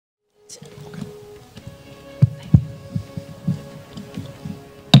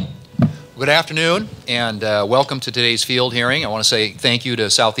Good afternoon, and welcome to today's field hearing. I want to say thank you to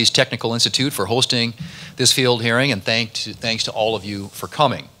Southeast Technical Institute for hosting this field hearing, and thanks to all of you for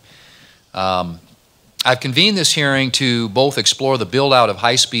coming. I've convened this hearing to both explore the build-out of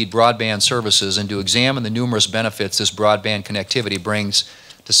high-speed broadband services and to examine the numerous benefits this broadband connectivity brings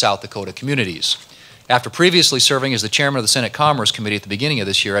to South Dakota communities. After previously serving as the chairman of the Senate Commerce Committee at the beginning of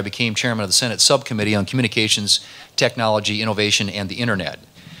this year, I became chairman of the Senate Subcommittee on Communications, Technology, Innovation, and the Internet.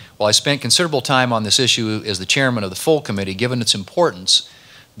 While I spent considerable time on this issue as the chairman of the full committee, given its importance,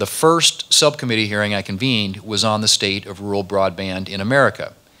 the first subcommittee hearing I convened was on the state of rural broadband in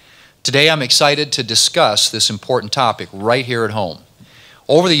America. Today I'm excited to discuss this important topic right here at home.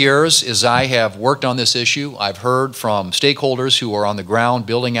 Over the years, as I have worked on this issue, I've heard from stakeholders who are on the ground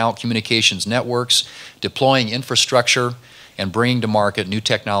building out communications networks, deploying infrastructure, and bringing to market new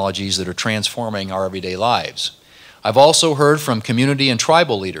technologies that are transforming our everyday lives. I've also heard from community and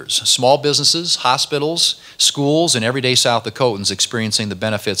tribal leaders, small businesses, hospitals, schools, and everyday South Dakotans experiencing the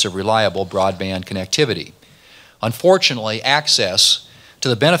benefits of reliable broadband connectivity. Unfortunately, access to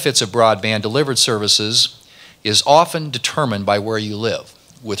the benefits of broadband delivered services is often determined by where you live,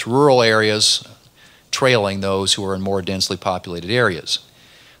 with rural areas trailing those who are in more densely populated areas.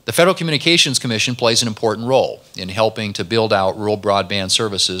 The Federal Communications Commission plays an important role in helping to build out rural broadband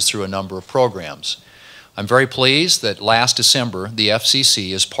services through a number of programs. I'm very pleased that last December, the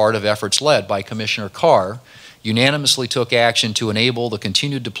FCC, as part of efforts led by Commissioner Carr, unanimously took action to enable the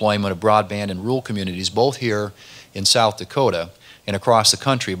continued deployment of broadband in rural communities, both here in South Dakota and across the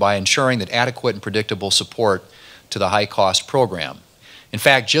country, by ensuring that adequate and predictable support to the high-cost program. In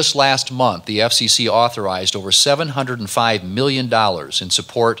fact, just last month, the FCC authorized over $705 million in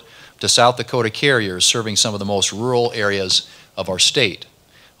support to South Dakota carriers serving some of the most rural areas of our state.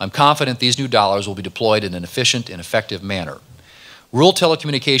 I'm confident these new dollars will be deployed in an efficient and effective manner. Rural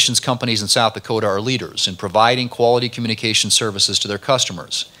telecommunications companies in South Dakota are leaders in providing quality communication services to their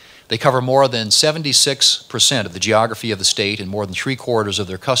customers. They cover more than 76% of the geography of the state, and more than 3/4 of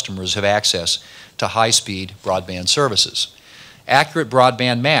their customers have access to high-speed broadband services. Accurate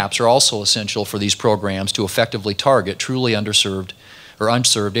broadband maps are also essential for these programs to effectively target truly underserved or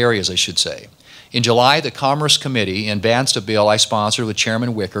unserved areas, I should say. In July, the Commerce Committee advanced a bill I sponsored with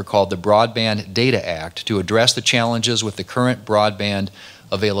Chairman Wicker called the Broadband Data Act to address the challenges with the current broadband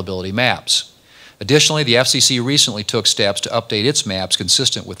availability maps. Additionally, the FCC recently took steps to update its maps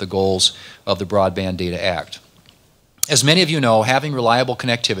consistent with the goals of the Broadband Data Act. As many of you know, having reliable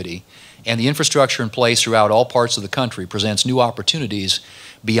connectivity and the infrastructure in place throughout all parts of the country presents new opportunities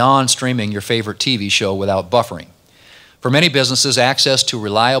beyond streaming your favorite TV show without buffering. For many businesses, access to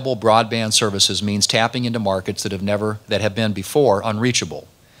reliable broadband services means tapping into markets that have been before unreachable.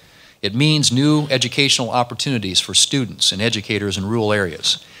 It means new educational opportunities for students and educators in rural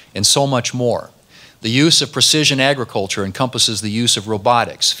areas, and so much more. The use of precision agriculture encompasses the use of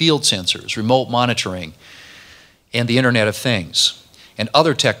robotics, field sensors, remote monitoring, and the Internet of Things, and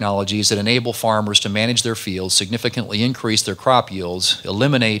other technologies that enable farmers to manage their fields, significantly increase their crop yields,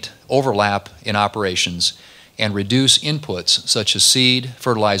 eliminate overlap in operations, and reduce inputs such as seed,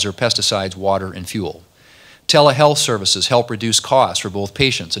 fertilizer, pesticides, water, and fuel. Telehealth services help reduce costs for both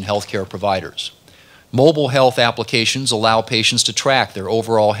patients and healthcare providers. Mobile health applications allow patients to track their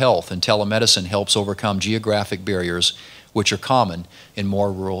overall health, and telemedicine helps overcome geographic barriers which are common in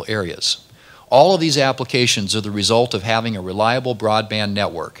more rural areas. All of these applications are the result of having a reliable broadband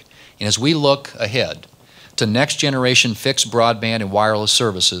network, and as we look ahead to next-generation fixed broadband and wireless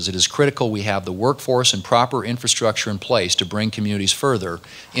services, it is critical we have the workforce and proper infrastructure in place to bring communities further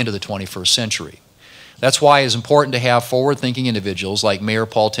into the 21st century. That's why it is important to have forward-thinking individuals like Mayor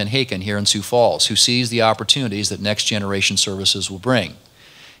Paul Tenhaken here in Sioux Falls, who sees the opportunities that next-generation services will bring.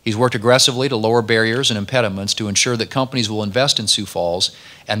 He's worked aggressively to lower barriers and impediments to ensure that companies will invest in Sioux Falls,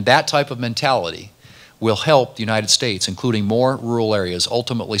 and that type of mentality will help the United States, including more rural areas,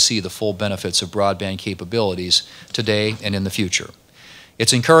 ultimately see the full benefits of broadband capabilities today and in the future.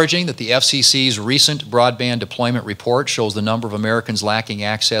 It's encouraging that the FCC's recent broadband deployment report shows the number of Americans lacking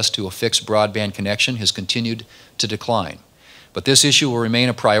access to a fixed broadband connection has continued to decline. But this issue will remain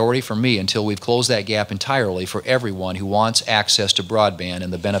a priority for me until we've closed that gap entirely for everyone who wants access to broadband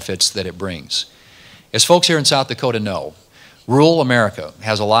and the benefits that it brings. As folks here in South Dakota know, rural America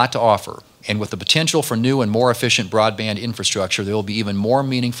has a lot to offer, and with the potential for new and more efficient broadband infrastructure, there will be even more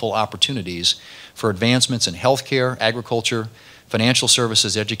meaningful opportunities for advancements in healthcare, agriculture, financial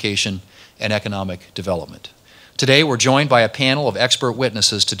services, education, and economic development. Today, we're joined by a panel of expert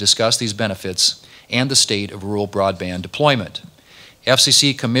witnesses to discuss these benefits and the state of rural broadband deployment.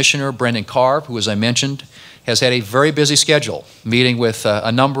 FCC Commissioner Brendan Carr, who, as I mentioned, has had a very busy schedule, meeting with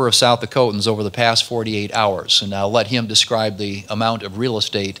a number of South Dakotans over the past 48 hours. And I'll let him describe the amount of real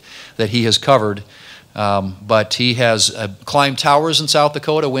estate that he has covered. But he has climbed towers in South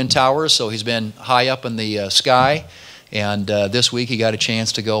Dakota, wind towers, so he's been high up in the sky. And this week he got a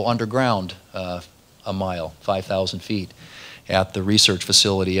chance to go underground a mile, 5,000 feet, at the research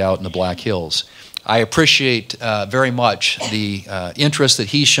facility out in the Black Hills. I appreciate very much the interest that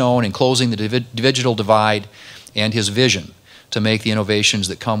he's shown in closing the digital divide and his vision to make the innovations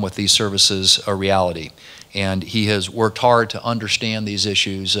that come with these services a reality. And he has worked hard to understand these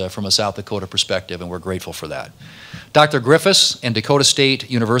issues from a South Dakota perspective, and we're grateful for that. Dr. Griffiths and Dakota State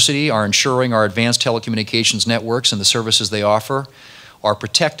University are ensuring our advanced telecommunications networks and the services they offer are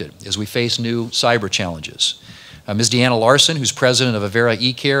protected as we face new cyber challenges. Ms. Deanna Larson, who's president of Avera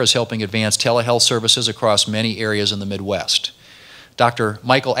eCare, is helping advance telehealth services across many areas in the Midwest. Dr.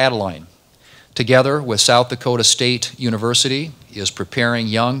 Michael Adeline, together with South Dakota State University, is preparing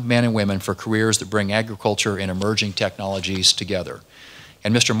young men and women for careers that bring agriculture and emerging technologies together.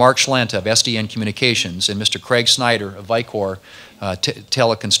 And Mr. Mark Schlent of SDN Communications and Mr. Craig Snyder of Vicor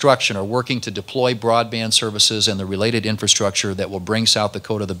Teleconstruction are working to deploy broadband services and the related infrastructure that will bring South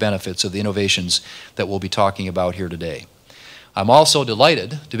Dakota the benefits of the innovations that we'll be talking about here today. I'm also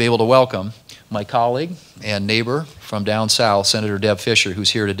delighted to be able to welcome my colleague and neighbor from down south, Senator Deb Fischer, who's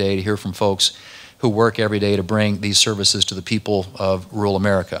here today to hear from folks who work every day to bring these services to the people of rural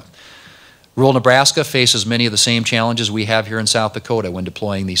America. Rural Nebraska faces many of the same challenges we have here in South Dakota when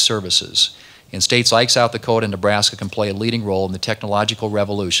deploying these services. And states like South Dakota and Nebraska can play a leading role in the technological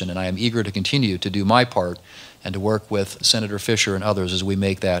revolution, and I am eager to continue to do my part and to work with Senator Fischer and others as we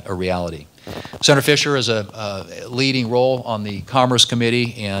make that a reality. Senator Fischer has a leading role on the Commerce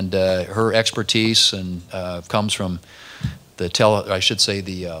Committee, and her expertise and comes from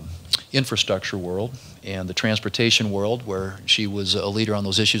the infrastructure world and the transportation world, where she was a leader on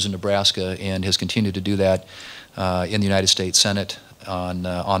those issues in Nebraska and has continued to do that in the United States Senate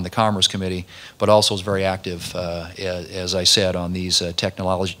on the Commerce Committee, but also is very active, as I said, on these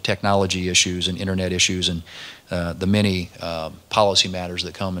technology issues and internet issues and the many policy matters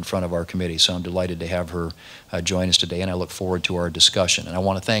that come in front of our committee. So I'm delighted to have her join us today, and I look forward to our discussion. And I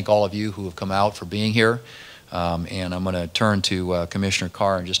want to thank all of you who have come out for being here. And I'm going to turn to Commissioner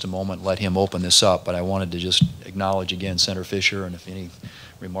Carr in just a moment and let him open this up. But I wanted to just acknowledge again Senator Fischer, and if any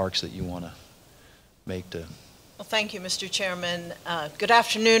remarks that you want to make to... Well, thank you, Mr. Chairman. Good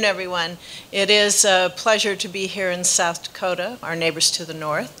afternoon, everyone. It is a pleasure to be here in South Dakota, our neighbors to the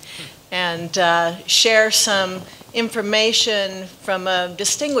north, and share some information from a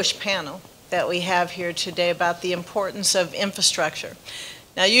distinguished panel that we have here today about the importance of infrastructure.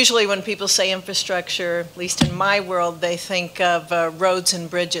 Now, usually when people say infrastructure, at least in my world, they think of roads and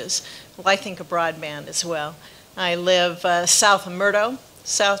bridges. Well, I think of broadband as well. I live south of Murdo,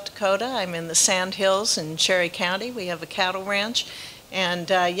 South Dakota. I'm in the Sand Hills in Cherry County. We have a cattle ranch. And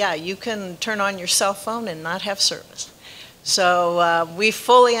yeah, you can turn on your cell phone and not have service. So we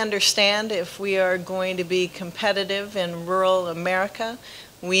fully understand if we are going to be competitive in rural America,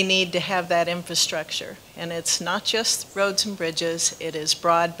 we need to have that infrastructure. And it's not just roads and bridges, it is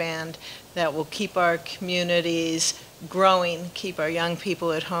broadband that will keep our communities growing, keep our young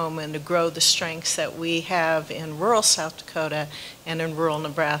people at home, and to grow the strengths that we have in rural South Dakota and in rural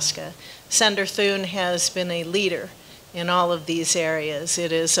Nebraska. Senator Thune has been a leader in all of these areas.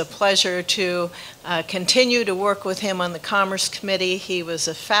 It is a pleasure to continue to work with him on the Commerce Committee. He was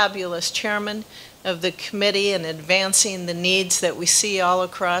a fabulous chairman of the committee in advancing the needs that we see all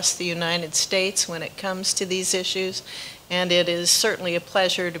across the United States when it comes to these issues. And it is certainly a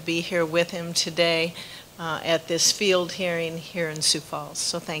pleasure to be here with him today at this field hearing here in Sioux Falls.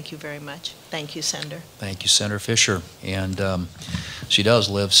 So thank you very much. Thank you, Senator. Thank you, Senator Fischer. And she does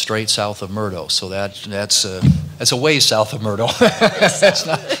live straight south of Murdo, so that's a ways south of Murdo. That's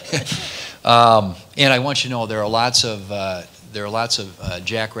not, and I want you to know there are lots of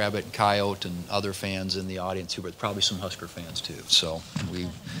Jackrabbit and Coyote and other fans in the audience too, but probably some Husker fans too. So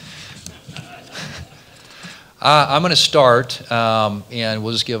I'm going to start, and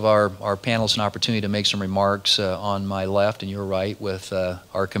we'll just give our panelists an opportunity to make some remarks on my left and your right with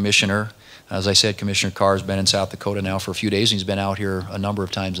our commissioner. As I said, Commissioner Carr has been in South Dakota now for a few days, and he's been out here a number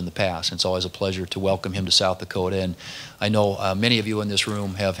of times in the past. And it's always a pleasure to welcome him to South Dakota. And I know many of you in this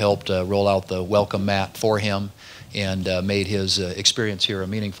room have helped roll out the welcome mat for him and made his experience here a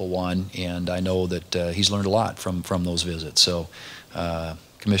meaningful one. And I know that he's learned a lot from those visits. So,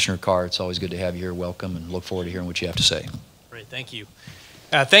 Commissioner Carr, it's always good to have you here. Welcome, and look forward to hearing what you have to say. Great, thank you.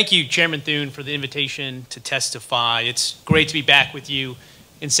 Thank you, Chairman Thune, for the invitation to testify. It's great to be back with you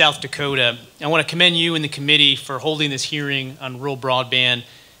in South Dakota. I want to commend you and the committee for holding this hearing on rural broadband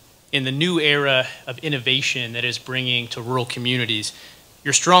in the new era of innovation that is bringing to rural communities.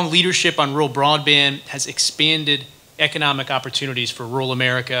 Your strong leadership on rural broadband has expanded economic opportunities for rural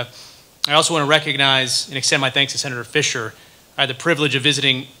America. I also want to recognize and extend my thanks to Senator Fisher. I had the privilege of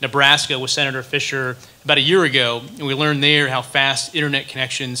visiting Nebraska with Senator Fisher about a year ago, and we learned there how fast internet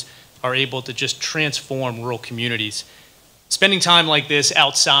connections are able to just transform rural communities. Spending time like this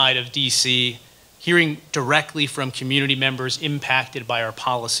outside of DC, hearing directly from community members impacted by our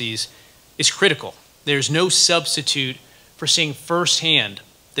policies is critical. There's no substitute for seeing firsthand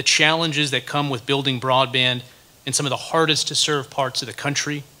the challenges that come with building broadband in some of the hardest to serve parts of the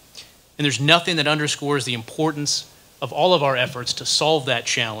country. And there's nothing that underscores the importance of all of our efforts to solve that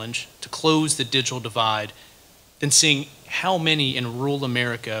challenge, to close the digital divide, than seeing how many in rural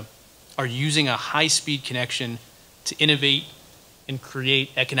America are using a high-speed connection to innovate and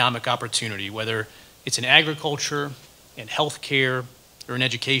create economic opportunity, whether it's in agriculture, in healthcare, or in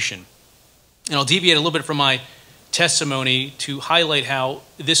education. And I'll deviate a little bit from my testimony to highlight how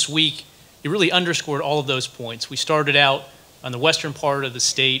this week it really underscored all of those points. We started out on the western part of the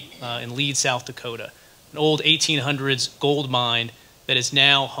state in Lead, South Dakota, an old 1800s gold mine that is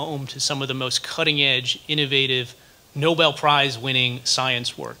now home to some of the most cutting-edge, innovative, Nobel Prize-winning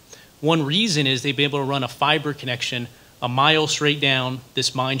science work. One reason is they've been able to run a fiber connection a mile straight down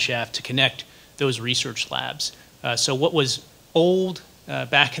this mine shaft to connect those research labs. So what was old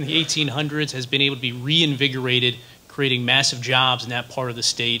back in the 1800s has been able to be reinvigorated, creating massive jobs in that part of the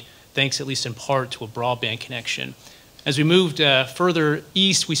state, thanks at least in part to a broadband connection. As we moved further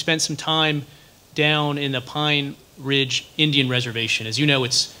east, we spent some time down in the Pine Ridge Indian Reservation. As you know,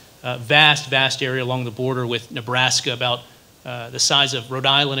 it's a vast, vast area along the border with Nebraska, about the size of Rhode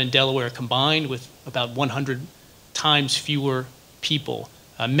Island and Delaware combined, with about 100 times fewer people.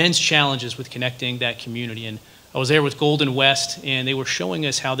 Immense challenges with connecting that community. And I was there with Golden West, and they were showing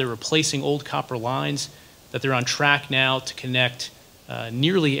us how they're replacing old copper lines, that they're on track now to connect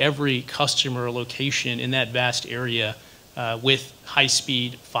nearly every customer or location in that vast area with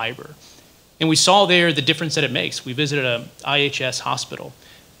high-speed fiber. And we saw there the difference that it makes. We visited a IHS hospital,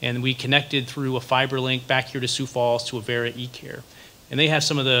 and we connected through a fiber link back here to Sioux Falls to Avera eCare. And they have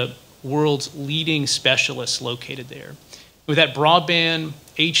some of the world's leading specialists located there. With that broadband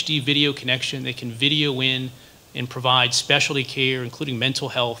HD video connection, they can video in and provide specialty care, including mental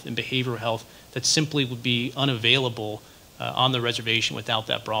health and behavioral health, that simply would be unavailable on the reservation without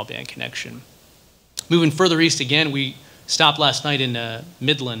that broadband connection. Moving further east again, we stopped last night in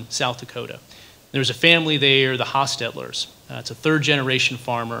Midland, South Dakota. There's a family there, the Hostettlers. It's a third-generation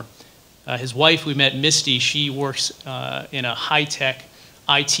farmer. His wife, we met, Misty, she works in a high-tech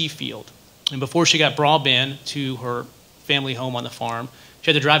IT field. And before she got broadband to her family home on the farm,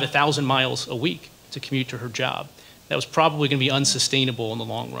 she had to drive 1,000 miles a week to commute to her job. That was probably going to be unsustainable in the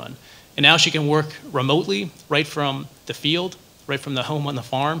long run. And now she can work remotely, right from the field, right from the home on the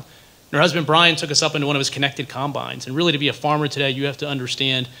farm. And her husband, Brian, took us up into one of his connected combines. And really, to be a farmer today, you have to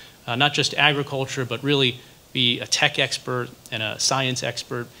understand not just agriculture, but really be a tech expert and a science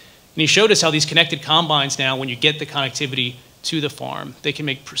expert. And he showed us how these connected combines now, when you get the connectivity to the farm, they can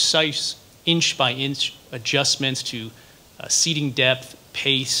make precise inch-by-inch adjustments to seeding depth,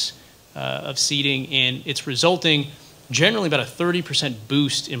 pace of seeding, and it's resulting generally about a 30%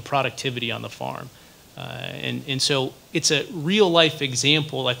 boost in productivity on the farm. And so it's a real-life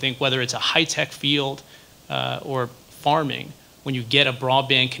example, I think, whether it's a high-tech field or farming, when you get a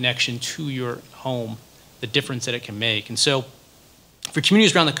broadband connection to your home, the difference that it can make. And so for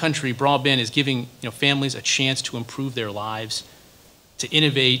communities around the country, broadband is giving families a chance to improve their lives, to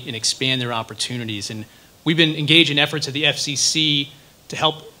innovate and expand their opportunities. And we've been engaged in efforts at the FCC to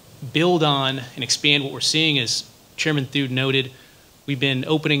help build on and expand what we're seeing. As Chairman Thude noted, we've been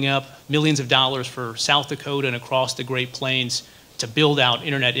opening up millions of dollars for South Dakota and across the Great Plains to build out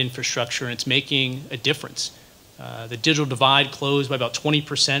internet infrastructure, and it's making a difference. The digital divide closed by about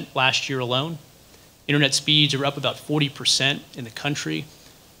 20% last year alone. Internet speeds are up about 40% in the country.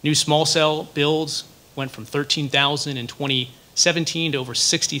 New small cell builds went from 13,000 in 2017 to over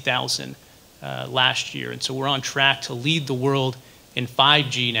 60,000 last year. And so we're on track to lead the world in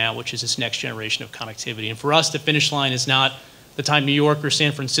 5G now, which is this next generation of connectivity. And for us, the finish line is not the time New York or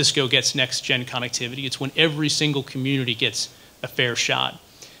San Francisco gets next-gen connectivity. It's when every single community gets a fair shot.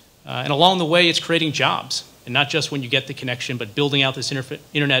 And along the way, it's creating jobs. And not just when you get the connection, but building out this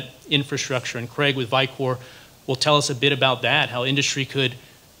internet infrastructure. And Craig with Vicor will tell us a bit about that, how industry could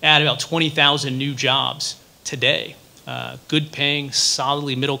add about 20,000 new jobs today. Good paying,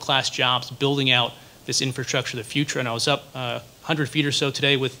 solidly middle-class jobs, building out this infrastructure of the future. And I was up 100 feet or so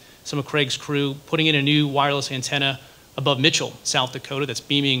today with some of Craig's crew, putting in a new wireless antenna above Mitchell, South Dakota, that's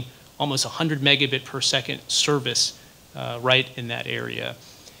beaming almost 100 megabit per second service right in that area.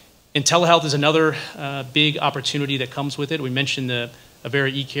 And telehealth is another big opportunity that comes with it. We mentioned the Avera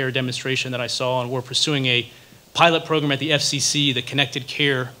eCare demonstration that I saw, and we're pursuing a pilot program at the FCC, the Connected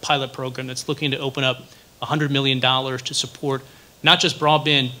Care pilot program, that's looking to open up $100 million to support not just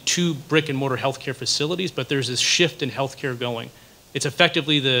broadband to brick and mortar healthcare facilities, but there's this shift in healthcare going. It's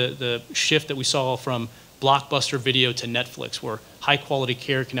effectively the shift that we saw from Blockbuster video to Netflix, where high quality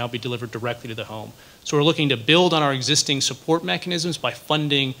care can now be delivered directly to the home. So we're looking to build on our existing support mechanisms by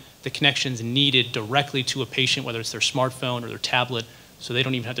funding the connections needed directly to a patient, whether it's their smartphone or their tablet, so they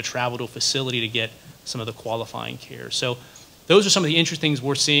don't even have to travel to a facility to get some of the qualifying care. So those are some of the interesting things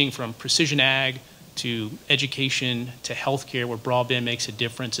we're seeing, from precision ag to education to healthcare, where broadband makes a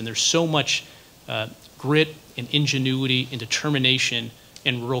difference. And there's so much grit and ingenuity and determination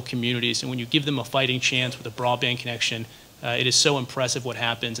in rural communities. And when you give them a fighting chance with a broadband connection, it is so impressive what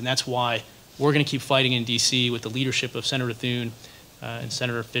happens. And that's why we're going to keep fighting in D.C. with the leadership of Senator Thune and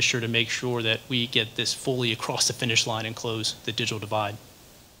Senator Fisher to make sure that we get this fully across the finish line and close the digital divide.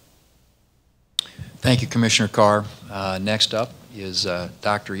 Thank you, Commissioner Carr. Next up is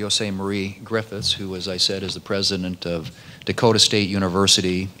Dr. Jose Marie Griffiths, who, as I said, is the president of Dakota State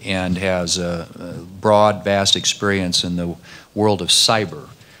University and has a broad, vast experience in the world of cyber,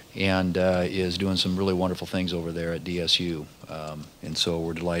 and is doing some really wonderful things over there at DSU. And so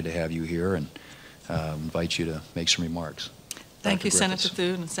we're delighted to have you here, and invite you to make some remarks. Thank you, Senator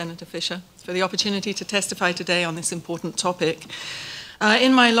Thune and Senator Fisher, for the opportunity to testify today on this important topic.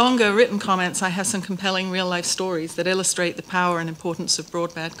 In my longer written comments, I have some compelling real-life stories that illustrate the power and importance of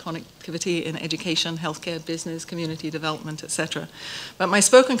broadband connectivity in education, healthcare, business, community development, etc. But my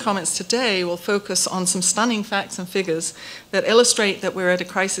spoken comments today will focus on some stunning facts and figures that illustrate that we're at a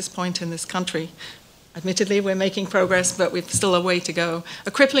crisis point in this country. Admittedly, we're making progress, but we've still a way to go.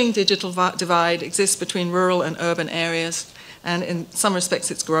 A crippling digital divide exists between rural and urban areas, and in some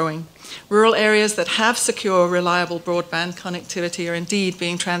respects it's growing. Rural areas that have secure, reliable broadband connectivity are indeed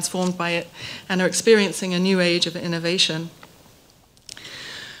being transformed by it and are experiencing a new age of innovation.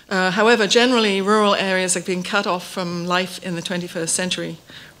 However, generally, rural areas are being cut off from life in the 21st century.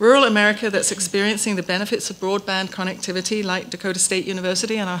 Rural America that's experiencing the benefits of broadband connectivity, like Dakota State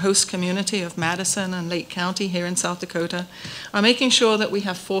University and our host community of Madison and Lake County here in South Dakota, are making sure that we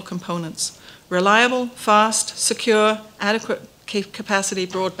have four components: reliable, fast, secure, adequate capacity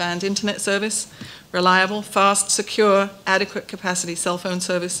broadband internet service, reliable, fast, secure, adequate capacity cell phone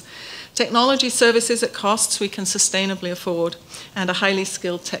service, technology services at costs we can sustainably afford, and a highly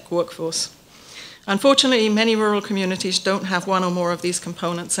skilled tech workforce. Unfortunately, many rural communities don't have one or more of these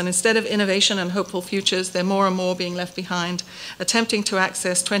components, and instead of innovation and hopeful futures, they're more and more being left behind, attempting to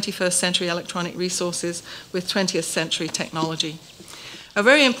access 21st century electronic resources with 20th century technology. A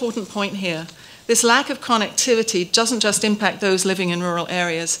very important point here: this lack of connectivity doesn't just impact those living in rural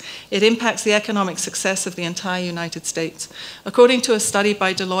areas, it impacts the economic success of the entire United States. According to a study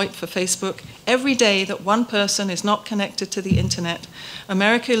by Deloitte for Facebook, every day that one person is not connected to the internet,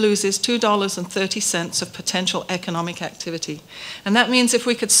 America loses $2.30 of potential economic activity. And that means if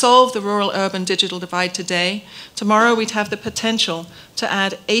we could solve the rural-urban digital divide today, tomorrow we'd have the potential to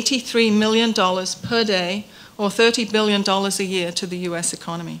add $83 million per day, or $30 billion a year, to the US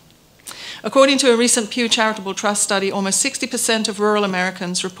economy. According to a recent Pew Charitable Trust study, almost 60% of rural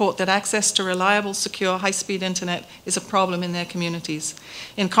Americans report that access to reliable, secure, high-speed internet is a problem in their communities.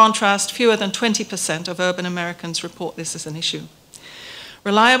 In contrast, fewer than 20% of urban Americans report this as an issue.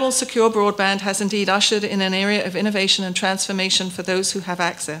 Reliable, secure broadband has indeed ushered in an area of innovation and transformation for those who have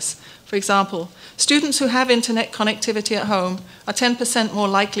access. For example, students who have internet connectivity at home are 10% more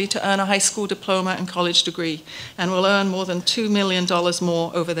likely to earn a high school diploma and college degree, and will earn more than $2 million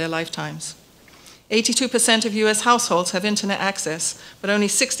more over their lifetimes. 82% of US households have internet access, but only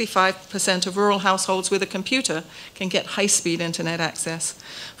 65% of rural households with a computer can get high-speed internet access.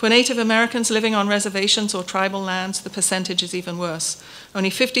 For Native Americans living on reservations or tribal lands, the percentage is even worse. Only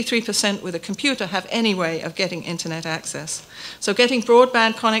 53% with a computer have any way of getting internet access. So getting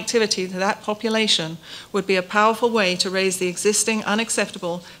broadband connectivity to that population would be a powerful way to raise the existing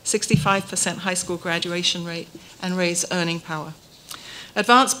unacceptable 65% high school graduation rate and raise earning power.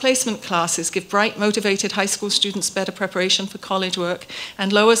 Advanced placement classes give bright, motivated high school students better preparation for college work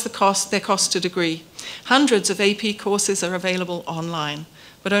and lowers their cost to degree. Hundreds of AP courses are available online,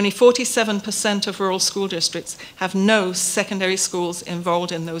 but only 47% of rural school districts have no secondary schools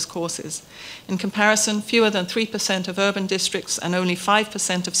enrolled in those courses. In comparison, fewer than 3% of urban districts and only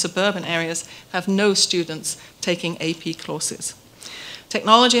 5% of suburban areas have no students taking AP courses.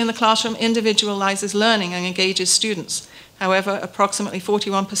 Technology in the classroom individualizes learning and engages students. However, approximately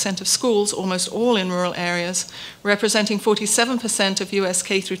 41% of schools, almost all in rural areas, representing 47% of US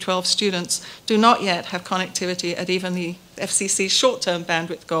K-12 students, do not yet have connectivity at even the FCC's short-term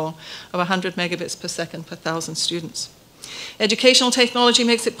bandwidth goal of 100 megabits per second per 1,000 students. Educational technology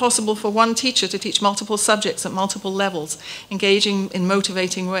makes it possible for one teacher to teach multiple subjects at multiple levels, engaging in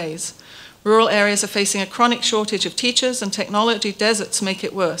motivating ways. Rural areas are facing a chronic shortage of teachers, and technology deserts make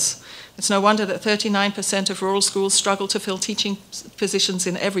it worse. It's no wonder that 39% of rural schools struggle to fill teaching positions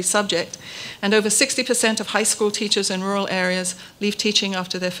in every subject, and over 60% of high school teachers in rural areas leave teaching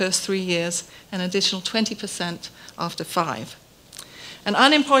after their first 3 years, an additional 20% after 5. An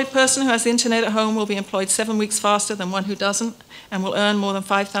unemployed person who has the internet at home will be employed 7 weeks faster than one who doesn't, and will earn more than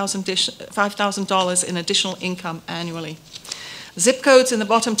 $5,000 in additional income annually. Zip codes in the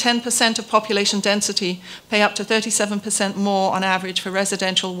bottom 10% of population density pay up to 37% more on average for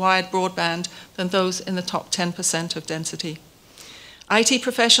residential wired broadband than those in the top 10% of density. IT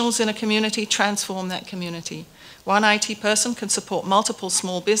professionals in a community transform that community. One IT person can support multiple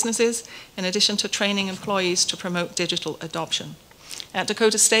small businesses in addition to training employees to promote digital adoption. At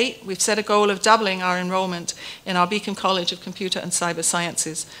Dakota State, we've set a goal of doubling our enrollment in our Beacon College of Computer and Cyber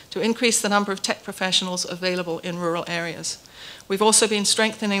Sciences to increase the number of tech professionals available in rural areas. We've also been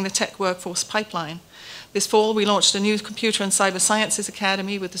strengthening the tech workforce pipeline. This fall, we launched a new Computer and Cyber Sciences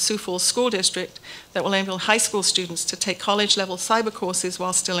Academy with the Sioux Falls School District that will enable high school students to take college-level cyber courses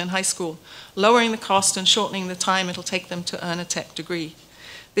while still in high school, lowering the cost and shortening the time it'll take them to earn a tech degree.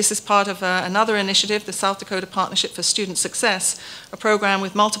 This is part of another initiative, the South Dakota Partnership for Student Success, a program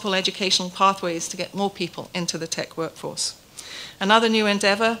with multiple educational pathways to get more people into the tech workforce. Another new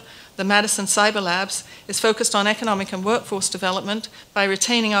endeavor, the Madison Cyber Labs, is focused on economic and workforce development by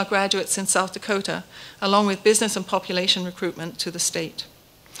retaining our graduates in South Dakota, along with business and population recruitment to the state.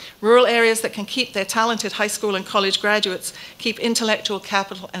 Rural areas that can keep their talented high school and college graduates keep intellectual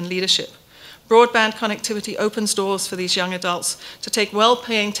capital and leadership. Broadband connectivity opens doors for these young adults to take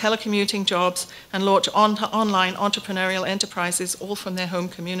well-paying telecommuting jobs and launch online entrepreneurial enterprises all from their home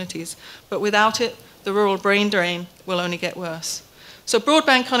communities. But without it, the rural brain drain will only get worse. So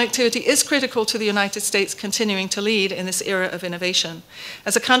broadband connectivity is critical to the United States continuing to lead in this era of innovation.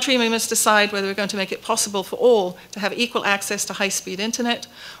 As a country, we must decide whether we're going to make it possible for all to have equal access to high-speed internet,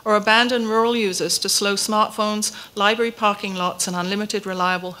 or abandon rural users to slow smartphones, library parking lots, and unlimited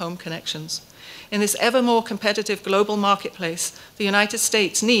reliable home connections. In this ever more competitive global marketplace, the United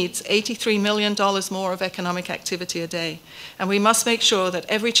States needs $83 million more of economic activity a day. And we must make sure that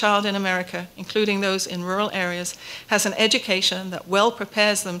every child in America, including those in rural areas, has an education that well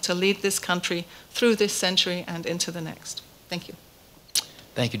prepares them to lead this country through this century and into the next. Thank you.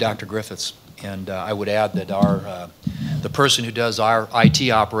 Thank you, Dr. Griffiths. And I would add that the person who does our IT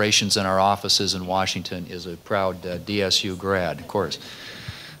operations in our offices in Washington is a proud DSU grad, of course.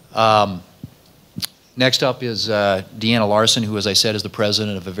 Next up is Deanna Larson, who, as I said, is the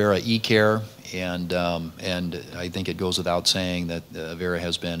president of Avera eCare, and I think it goes without saying that Avera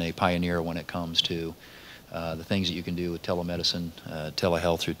has been a pioneer when it comes to the things that you can do with telemedicine,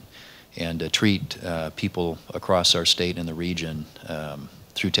 telehealth, and treat people across our state and the region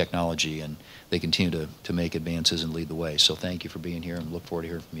through technology, and they continue to make advances and lead the way. So thank you for being here, and look forward to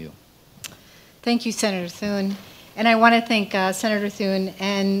hearing from you. Thank you, Senator Thune. And I want to thank Senator Thune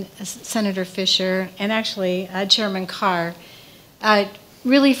and Senator Fisher and actually Chairman Carr,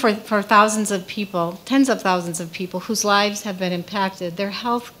 really for thousands of people, tens of thousands of people whose lives have been impacted, their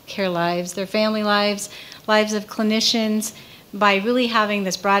health care lives, their family lives, lives of clinicians, by really having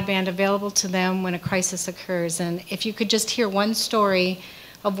this broadband available to them when a crisis occurs. And if you could just hear one story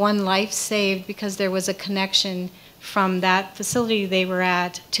of one life saved because there was a connection from that facility they were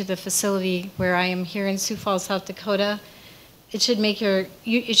at to the facility where I am here in Sioux Falls, South Dakota, it should make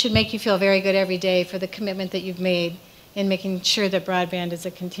you feel very good every day for the commitment that you've made in making sure that broadband is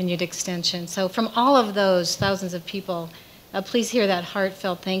a continued extension. So from all of those thousands of people, please hear that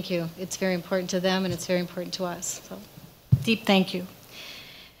heartfelt thank you. It's very important to them and it's very important to us. So deep thank you.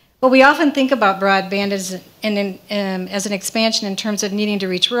 Well, we often think about broadband as an expansion in terms of needing to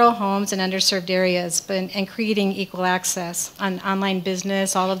reach rural homes and underserved areas, and creating equal access on online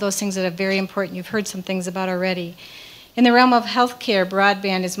business, all of those things that are very important. You've heard some things about already. In the realm of healthcare,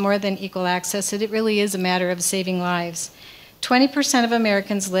 broadband is more than equal access. It really is a matter of saving lives. 20% of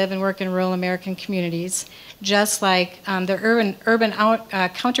Americans live and work in rural American communities. Just like their urban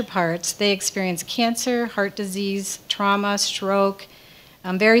counterparts, they experience cancer, heart disease, trauma, stroke,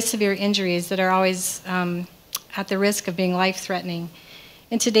 very severe injuries that are always at the risk of being life-threatening.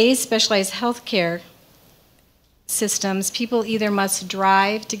 In today's specialized health care systems, people either must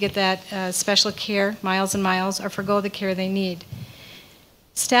drive to get that special care, miles and miles, or forgo the care they need.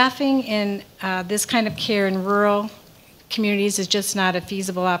 Staffing in this kind of care in rural communities is just not a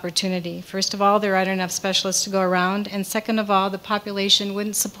feasible opportunity. First of all, there aren't enough specialists to go around, and second of all, the population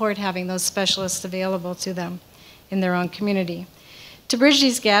wouldn't support having those specialists available to them in their own community. To bridge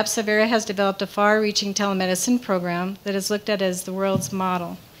these gaps, Avera has developed a far-reaching telemedicine program that is looked at as the world's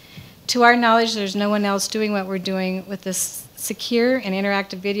model. To our knowledge, there's no one else doing what we're doing with the secure and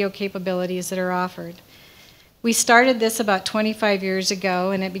interactive video capabilities that are offered. We started this about 25 years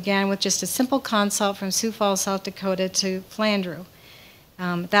ago, and it began with just a simple consult from Sioux Falls, South Dakota to Flandreau.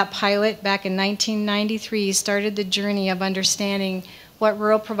 That pilot back in 1993 started the journey of understanding what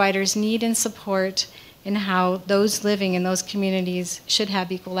rural providers need and support and how those living in those communities should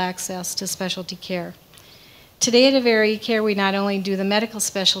have equal access to specialty care. Today at Avera eCare, we not only do the medical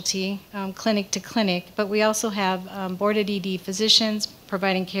specialty, clinic to clinic, but we also have boarded ED physicians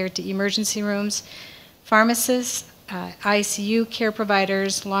providing care to emergency rooms, pharmacists, ICU care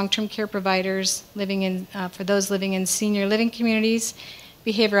providers, long-term care providers living in, for those living in senior living communities,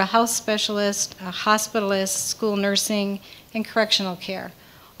 behavioral health specialists, hospitalists, school nursing, and correctional care.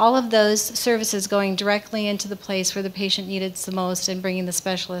 All of those services going directly into the place where the patient needed it the most and bringing the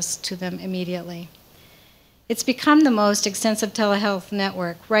specialists to them immediately. It's become the most extensive telehealth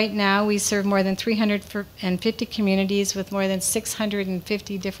network. Right now, we serve more than 350 communities with more than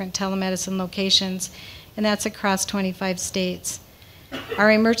 650 different telemedicine locations, and that's across 25 states.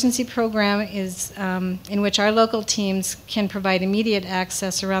 Our emergency program is in which our local teams can provide immediate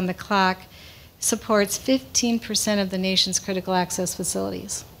access around the clock, supports 15% of the nation's critical access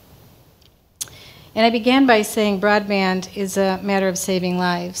facilities. And I began by saying broadband is a matter of saving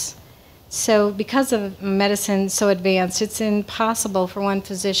lives. So because of medicine so advanced, it's impossible for one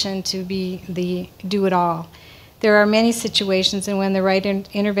physician to be the do-it-all. There are many situations in when the right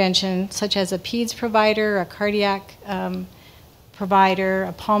intervention, such as a peds provider, a cardiac provider,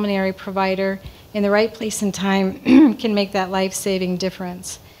 a pulmonary provider, in the right place and time can make that life-saving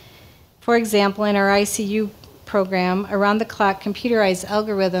difference. For example, in our ICU program, around-the-clock computerized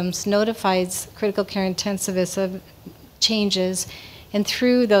algorithms notifies critical care intensivists of changes, and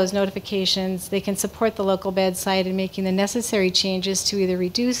through those notifications, they can support the local bedside in making the necessary changes to either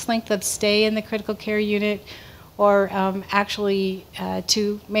reduce length of stay in the critical care unit or actually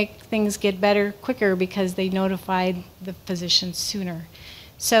to make things get better quicker because they notified the physician sooner.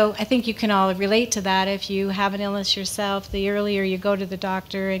 So I think you can all relate to that. If you have an illness yourself, the earlier you go to the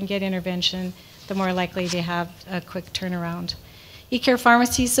doctor and get intervention, the more likely to have a quick turnaround. eCare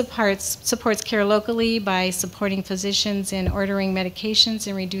Pharmacy supports care locally by supporting physicians in ordering medications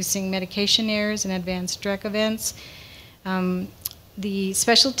and reducing medication errors and advanced drug events. The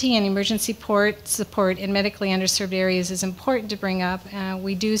specialty and emergency support in medically underserved areas is important to bring up.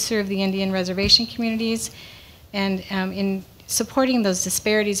 We do serve the Indian reservation communities, and in supporting those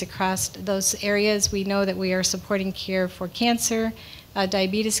disparities across those areas, we know that we are supporting care for cancer,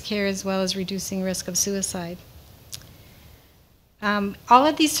 diabetes care, as well as reducing risk of suicide. All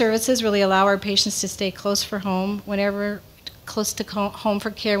of these services really allow our patients to stay close to home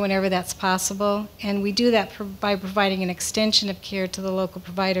for care whenever that's possible, and we do that by providing an extension of care to the local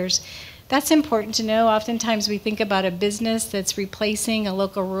providers. That's important to know. Oftentimes we think about a business that's replacing a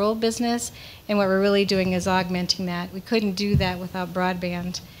local rural business, and what we're really doing is augmenting that. We couldn't do that without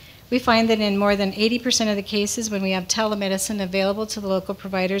broadband. We find that in more than 80% of the cases when we have telemedicine available to the local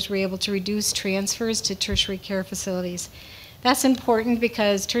providers, we're able to reduce transfers to tertiary care facilities. That's important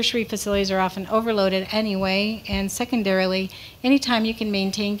because tertiary facilities are often overloaded anyway, and secondarily, anytime you can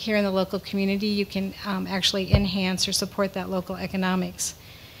maintain care in the local community, you can actually enhance or support that local economics.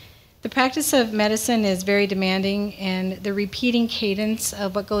 The practice of medicine is very demanding, and the repeating cadence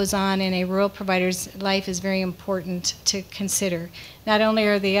of what goes on in a rural provider's life is very important to consider. Not only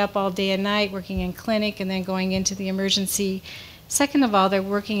are they up all day and night working in clinic and then going into the emergency, second of all, they're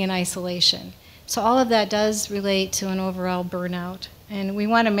working in isolation. So all of that does relate to an overall burnout. And we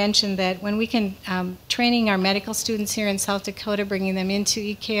want to mention that when we can, training our medical students here in South Dakota, bringing them into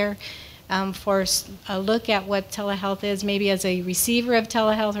eCare for a look at what telehealth is, maybe as a receiver of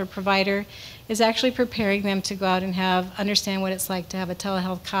telehealth or provider, is actually preparing them to go out and understand what it's like to have a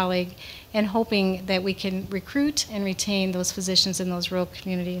telehealth colleague, and hoping that we can recruit and retain those physicians in those rural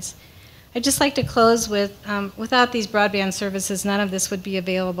communities. I'd just like to close with, without these broadband services, none of this would be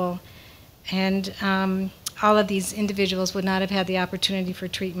available. And all of these individuals would not have had the opportunity for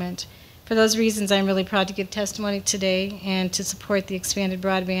treatment. For those reasons, I'm really proud to give testimony today and to support the expanded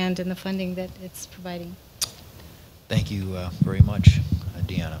broadband and the funding that it's providing. Thank you very much,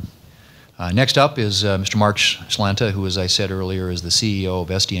 Deanna. Next up is Mr. Mark Slanta, who, as I said earlier, is the CEO of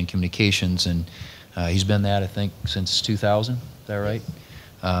SDN Communications, and he's been that, I think, since 2000. Is that right?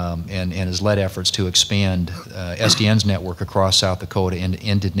 And has led efforts to expand SDN's network across South Dakota and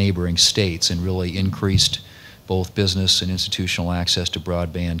into neighboring states, and really increased both business and institutional access to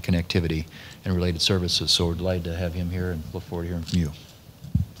broadband connectivity and related services. So we're delighted to have him here and look forward to hearing from you.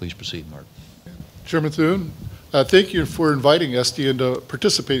 Please proceed, Mark. Chairman Thune, thank you for inviting SDN to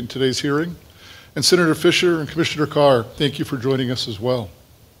participate in today's hearing. And Senator Fisher and Commissioner Carr, thank you for joining us as well.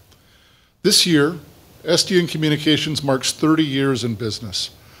 This year, SDN Communications marks 30 years in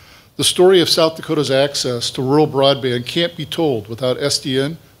business. The story of South Dakota's access to rural broadband can't be told without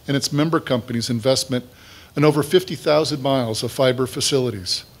SDN and its member companies' investment in over 50,000 miles of fiber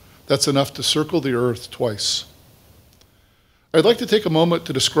facilities. That's enough to circle the earth twice. I'd like to take a moment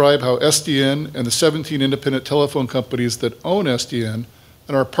to describe how SDN and the 17 independent telephone companies that own SDN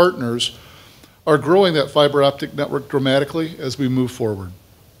and our partners are growing that fiber optic network dramatically as we move forward.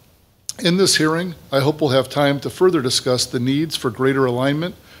 In this hearing, I hope we'll have time to further discuss the needs for greater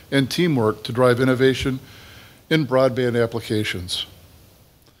alignment and teamwork to drive innovation in broadband applications.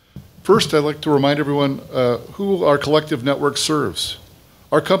 First, I'd like to remind everyone who our collective network serves.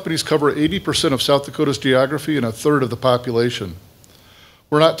 Our companies cover 80% of South Dakota's geography and a third of the population.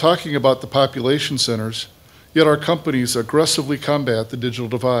 We're not talking about the population centers, yet our companies aggressively combat the digital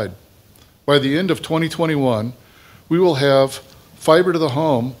divide. By the end of 2021, we will have fiber to the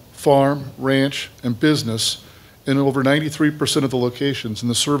home, farm, ranch, and business in over 93% of the locations in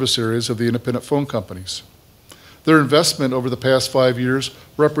the service areas of the independent phone companies. Their investment over the past 5 years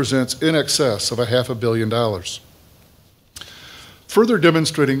represents in excess of $500 million. Further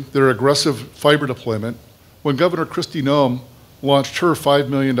demonstrating their aggressive fiber deployment, when Governor Kristi Noem launched her $5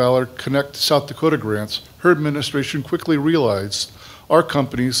 million Connect South Dakota grants, her administration quickly realized our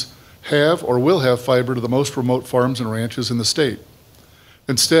companies have or will have fiber to the most remote farms and ranches in the state.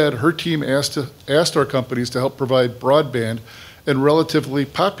 Instead, her team asked our companies to help provide broadband in relatively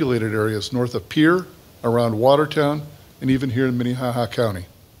populated areas north of Pierre, around Watertown, and even here in Minnehaha County.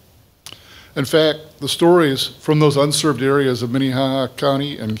 In fact, the stories from those unserved areas of Minnehaha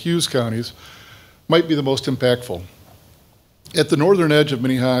County and Hughes counties might be the most impactful. At the northern edge of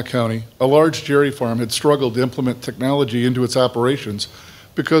Minnehaha County, a large dairy farm had struggled to implement technology into its operations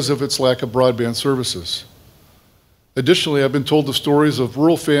because of its lack of broadband services. Additionally, I've been told the stories of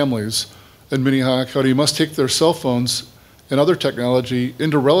rural families in Minnehaha County who must take their cell phones and other technology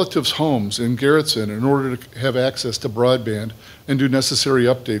into relatives' homes in Garrettson in order to have access to broadband and do necessary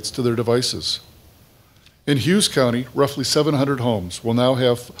updates to their devices. In Hughes County, roughly 700 homes will now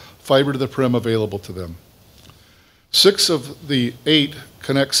have fiber to the prim available to them. 6 of the 8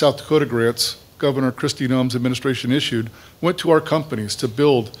 Connect South Dakota grants Governor Kristi Noem's administration issued went to our companies to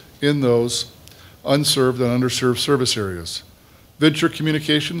build in those unserved and underserved service areas. Venture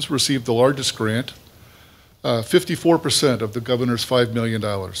Communications received the largest grant, 54% of the governor's $5 million.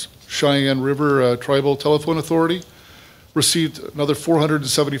 Cheyenne River Tribal Telephone Authority received another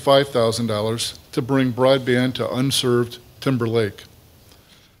 $475,000 to bring broadband to unserved Timber Lake.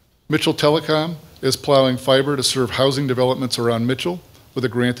 Mitchell Telecom is plowing fiber to serve housing developments around Mitchell with a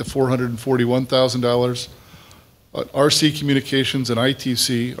grant of $441,000. RC Communications and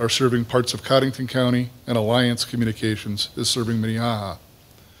ITC are serving parts of Cottington County, and Alliance Communications is serving Minnehaha.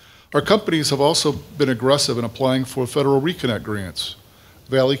 Our companies have also been aggressive in applying for federal reconnect grants.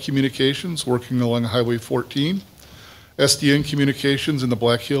 Valley Communications, working along Highway 14, SDN Communications in the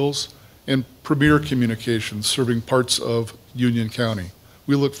Black Hills, and Premier Communications, serving parts of Union County.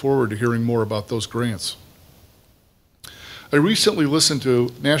 We look forward to hearing more about those grants. I recently listened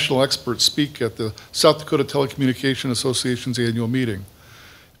to national experts speak at the South Dakota Telecommunication Association's annual meeting.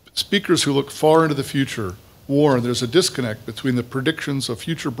 Speakers who look far into the future warn there's a disconnect between the predictions of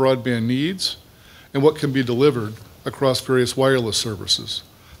future broadband needs and what can be delivered across various wireless services.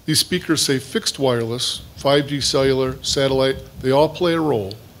 These speakers say fixed wireless, 5G cellular, satellite, they all play a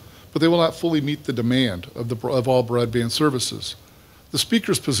role, but they will not fully meet the demand of all broadband services. The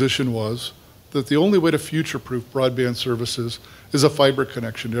speaker's position was that the only way to future-proof broadband services is a fiber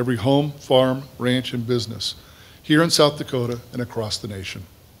connection to every home, farm, ranch, and business here in South Dakota and across the nation.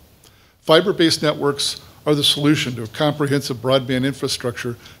 Fiber-based networks are the solution to a comprehensive broadband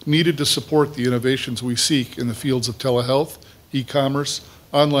infrastructure needed to support the innovations we seek in the fields of telehealth, e-commerce,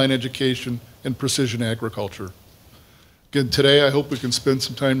 online education, and precision agriculture. Again, today I hope we can spend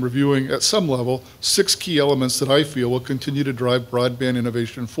some time reviewing at some level 6 key elements that I feel will continue to drive broadband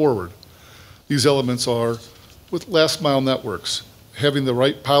innovation forward. These elements are with last mile networks, having the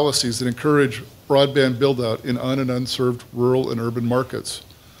right policies that encourage broadband build out in and unserved rural and urban markets.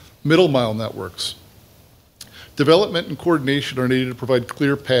 Middle mile networks. Development and coordination are needed to provide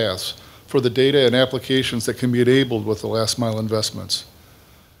clear paths for the data and applications that can be enabled with the last mile investments.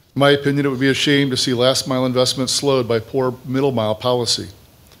 In my opinion, it would be a shame to see last mile investments slowed by poor middle mile policy.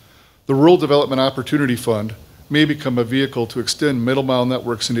 The Rural Development Opportunity Fund may become a vehicle to extend middle mile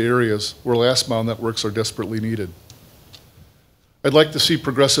networks into areas where last mile networks are desperately needed. I'd like to see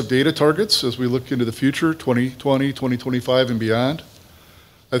progressive data targets as we look into the future, 2020, 2025, and beyond.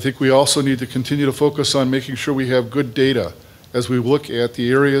 I think we also need to continue to focus on making sure we have good data as we look at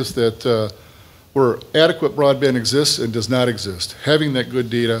the areas that where adequate broadband exists and does not exist. Having that good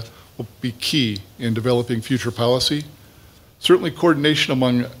data will be key in developing future policy. Certainly coordination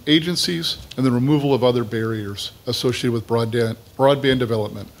among agencies and the removal of other barriers associated with broadband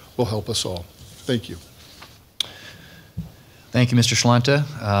development will help us all. Thank you. Thank you, Mr.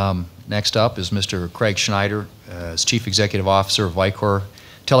 Schlenta. Next up is Mr. Craig Schneider, as Chief Executive Officer of Vicor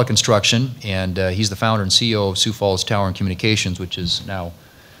Teleconstruction, and he's the founder and CEO of Sioux Falls Tower and Communications, which is now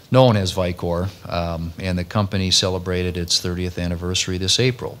known as Vicor, and the company celebrated its 30th anniversary this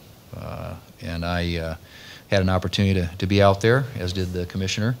April. And I had an opportunity to be out there, as did the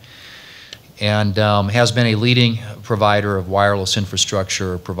commissioner, and has been a leading provider of wireless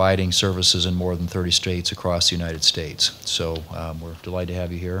infrastructure, providing services in more than 30 states across the United States. So we're delighted to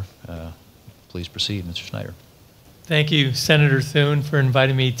have you here. Please proceed, Mr. Schneider. Thank you, Senator Thune, for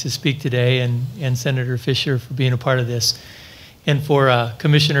inviting me to speak today, and Senator Fisher for being a part of this. And for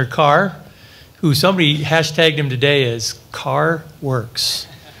Commissioner Carr, who somebody hashtagged him today as Carr Works.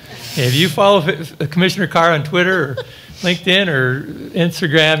 If you follow Commissioner Carr on Twitter or LinkedIn or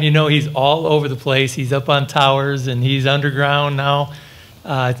Instagram, you know he's all over the place. He's up on towers and he's underground now.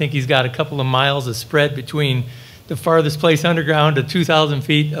 I think he's got a couple of miles of spread between the farthest place underground to 2,000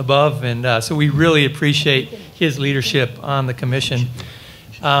 feet above, and so we really appreciate his leadership on the commission.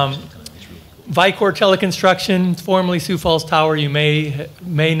 Vicor Teleconstruction, formerly Sioux Falls Tower, you may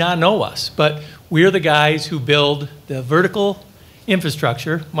not know us, but we're the guys who build the vertical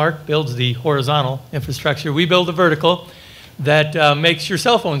infrastructure. Mark builds the horizontal infrastructure. We build the vertical that makes your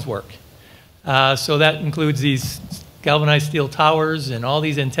cell phones work. So that includes these galvanized steel towers and all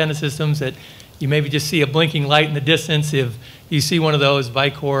these antenna systems that you maybe just see a blinking light in the distance. If you see one of those,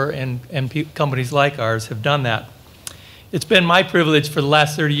 Vicor and companies like ours have done that. It's been my privilege for the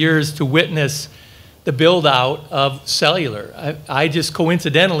last 30 years to witness the build out of cellular. I just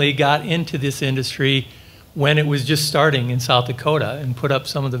coincidentally got into this industry when it was just starting in South Dakota and put up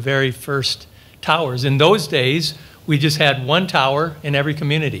some of the very first towers. In those days, we just had one tower in every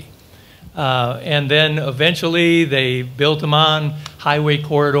community. And then eventually they built them on highway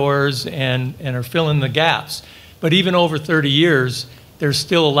corridors and are filling the gaps. But even over 30 years, there's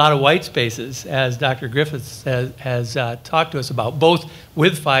still a lot of white spaces, as Dr. Griffiths has talked to us about, both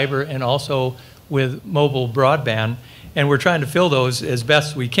with fiber and also with mobile broadband. And we're trying to fill those as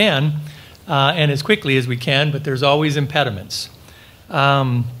best we can and as quickly as we can, but there's always impediments.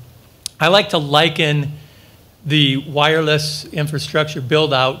 I like to liken the wireless infrastructure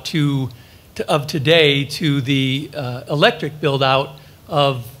build-out of today to the electric build-out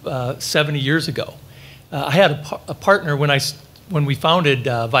of 70 years ago. I had a partner when we founded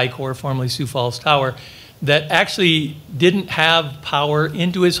Vicor, formerly Sioux Falls Tower, that actually didn't have power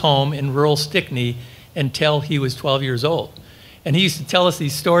into his home in rural Stickney until he was 12 years old. And he used to tell us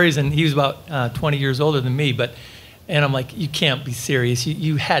these stories, and he was about 20 years older than me, and I'm like, you can't be serious.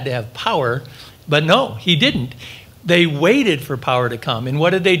 You had to have power. But no, he didn't. They waited for power to come. And what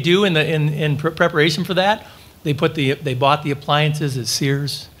did they do in preparation for that? They bought the appliances at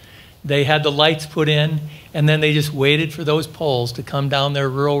Sears. They had the lights put in, and then they just waited for those poles to come down their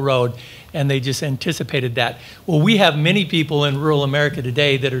rural road, and they just anticipated that. Well, we have many people in rural America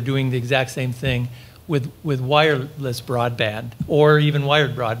today that are doing the exact same thing with wireless broadband or even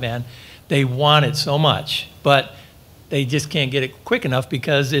wired broadband. They want it so much, but they just can't get it quick enough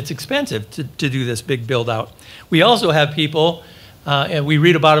because it's expensive to do this big build out. We also have people, and we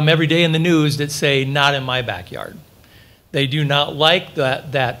read about them every day in the news, that say, not in my backyard. They do not like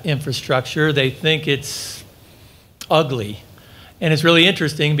that infrastructure. They think it's ugly. And it's really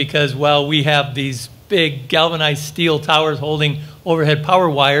interesting because while we have these big galvanized steel towers holding overhead power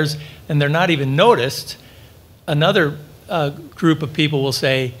wires, and they're not even noticed, another group of people will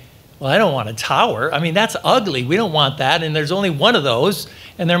say, well, I don't want a tower. I mean, that's ugly. We don't want that. And there's only one of those.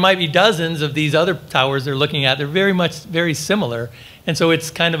 And there might be dozens of these other towers they're looking at. They're very similar. And so it's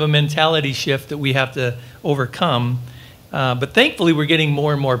kind of a mentality shift that we have to overcome. But thankfully, we're getting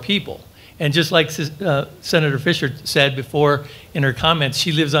more and more people. And just like Senator Fisher said before in her comments,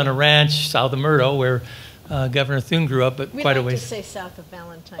 she lives on a ranch south of Murdo where Governor Thune grew up, but We'd quite like a ways. to say south of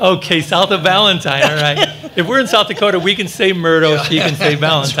Valentine. Okay, south of Valentine, all right. If we're in South Dakota, we can say Murdo, she can say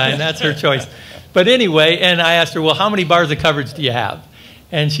Valentine, that's her choice. But anyway, and I asked her, well, how many bars of coverage do you have?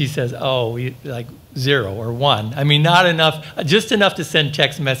 And she says, oh, like 0 or 1. I mean, not enough, just enough to send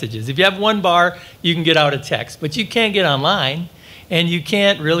text messages. If you have 1 bar, you can get out a text, but you can't get online, and you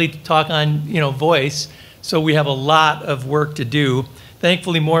can't really talk on, voice. So we have a lot of work to do.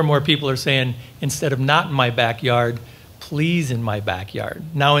 Thankfully, more and more people are saying, instead of not in my backyard, please in my backyard.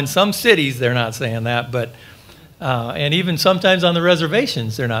 Now, in some cities, they're not saying that, but, and even sometimes on the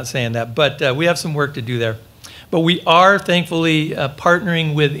reservations, they're not saying that, but we have some work to do there. But we are, thankfully,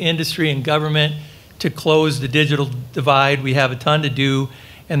 partnering with industry and government to close the digital divide. We have a ton to do,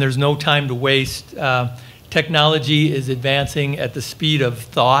 and there's no time to waste. Technology is advancing at the speed of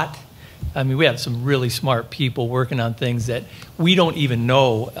thought. I mean, we have some really smart people working on things that we don't even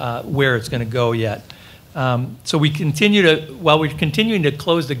know where it's going to go yet. So we continue to, while we're continuing to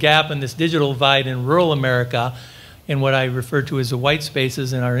close the gap in this digital divide in rural America, in what I refer to as the white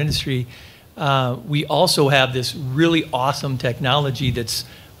spaces in our industry, we also have this really awesome technology that's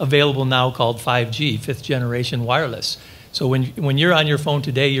available now called 5G, 5th generation wireless. So when you're on your phone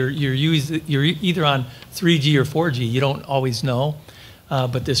today, you're either on 3G or 4G. You don't always know.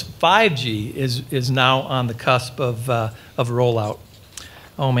 But this 5G is now on the cusp of rollout.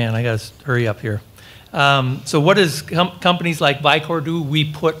 Oh man, I got to hurry up here. So what does companies like Vicor do?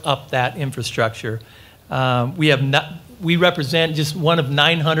 We put up that infrastructure. We represent just one of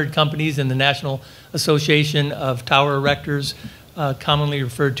 900 companies in the National Association of Tower Erectors, commonly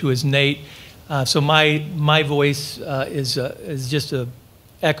referred to as NATE. So my voice is just an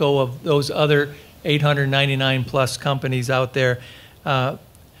echo of those other 899 plus companies out there.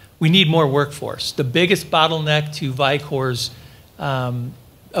 We need more workforce. The biggest bottleneck to Vicor's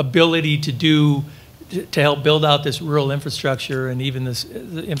ability to help build out this rural infrastructure and even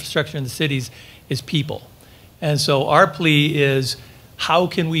the infrastructure in the cities is people. And so our plea is, how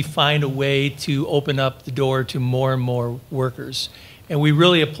can we find a way to open up the door to more and more workers? And we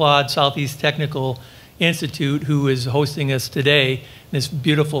really applaud Southeast Technical Institute, who is hosting us today in this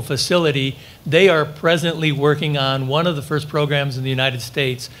beautiful facility. They are presently working on one of the first programs in the United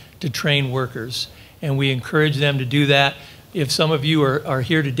States to train workers. And we encourage them to do that. If some of you are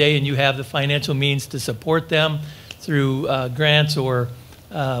here today and you have the financial means to support them through grants or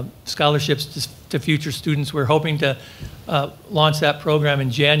scholarships to future students, we're hoping to launch that program in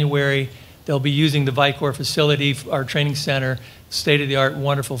January. They'll be using the Vicor facility, our training center, state-of-the-art,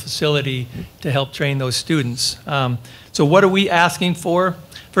 wonderful facility to help train those students. So what are we asking for?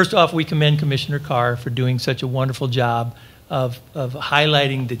 First off, we commend Commissioner Carr for doing such a wonderful job of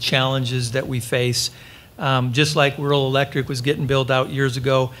highlighting the challenges that we face. Just like rural electric was getting built out years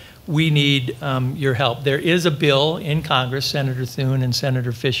ago, we need your help. There is a bill in Congress, Senator Thune and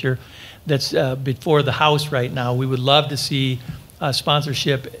Senator Fisher, that's before the House right now. We would love to see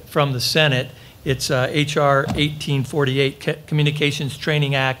sponsorship from the Senate. It's H.R. 1848, Communications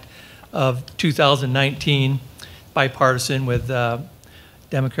Training Act of 2019, bipartisan with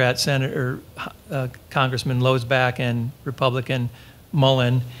Democrat Senator Congressman Losbach and Republican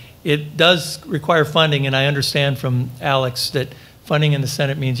Mullen. It does require funding, and I understand from Alex that funding in the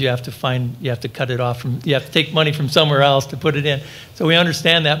Senate means you have to cut it off from, you have to take money from somewhere else to put it in. So we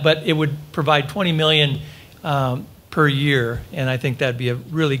understand that, but it would provide $20 million per year, and I think that'd be a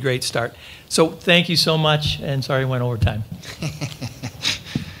really great start. So thank you so much, and sorry I went over time.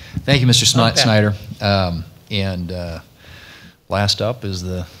 Thank you, Mr. Snyder. Last up is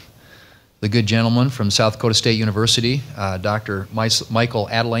the good gentleman from South Dakota State University, Dr. Michael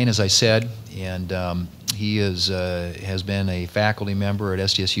Adelane, as I said, and he has been a faculty member at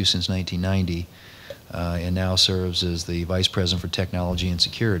SDSU since 1990, and now serves as the Vice President for Technology and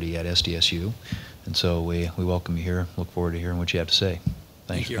Security at SDSU. And so we welcome you here. Look forward to hearing what you have to say.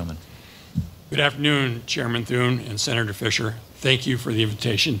 Thanks for coming. Good afternoon, Chairman Thune and Senator Fisher. Thank you for the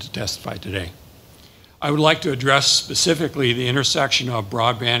invitation to testify today. I would like to address specifically the intersection of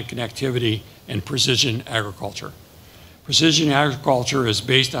broadband connectivity and precision agriculture. Precision agriculture is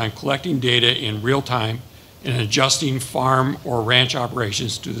based on collecting data in real time and adjusting farm or ranch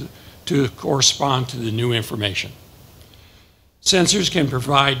operations to correspond to the new information. Sensors can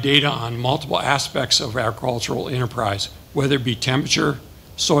provide data on multiple aspects of agricultural enterprise, whether it be temperature,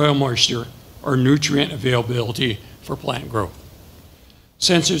 soil moisture, or nutrient availability for plant growth.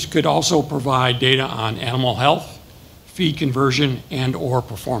 Sensors could also provide data on animal health, feed conversion, and/or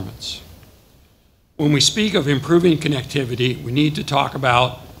performance. When we speak of improving connectivity, we need to talk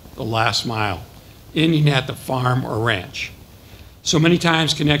about the last mile, ending at the farm or ranch. So many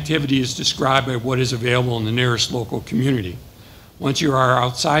times connectivity is described by what is available in the nearest local community. Once you are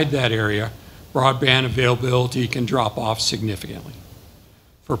outside that area, broadband availability can drop off significantly.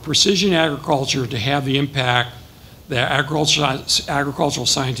 For precision agriculture to have the impact that agricultural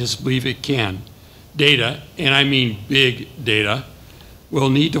scientists believe it can, data, and I mean big data, will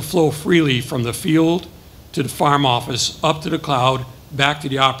need to flow freely from the field to the farm office, up to the cloud, back to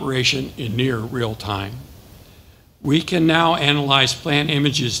the operation in near real time. We can now analyze plant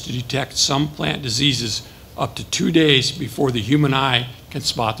images to detect some plant diseases up to 2 days before the human eye can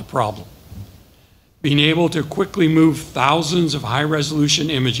spot the problem. Being able to quickly move thousands of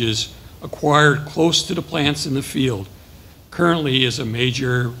high-resolution images acquired close to the plants in the field currently is a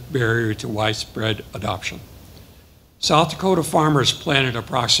major barrier to widespread adoption. South Dakota farmers planted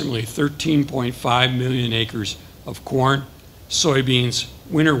approximately 13.5 million acres of corn, soybeans,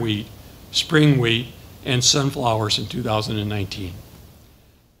 winter wheat, spring wheat, and sunflowers in 2019.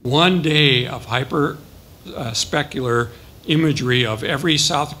 1 day of hyper-specular imagery of every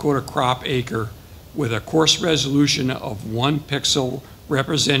South Dakota crop acre with a coarse resolution of 1 pixel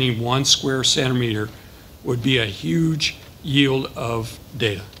representing 1 square centimeter would be a huge yield of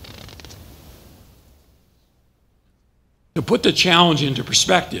data. To put the challenge into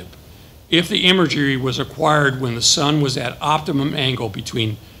perspective, if the imagery was acquired when the sun was at optimum angle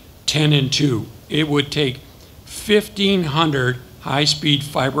between 10 and 2, it would take 1,500 high-speed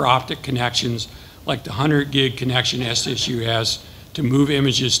fiber optic connections like the 100 gig connection SSU has to move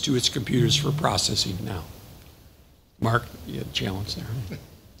images to its computers for processing now. Mark, you had a challenge there.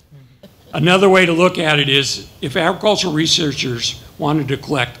 Another way to look at it is if agricultural researchers wanted to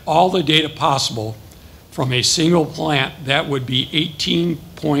collect all the data possible from a single plant, that would be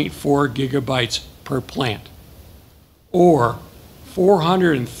 18.4 gigabytes per plant, or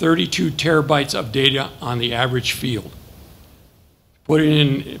 432 terabytes of data on the average field. Put it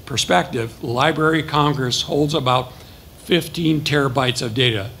in perspective, the Library of Congress holds about 15 terabytes of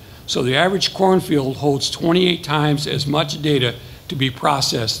data. So the average cornfield holds 28 times as much data to be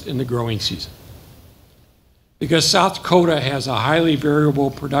processed in the growing season. Because South Dakota has a highly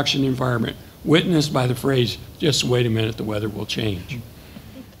variable production environment, witnessed by the phrase, just wait a minute, the weather will change.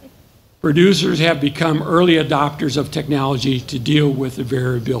 Producers have become early adopters of technology to deal with the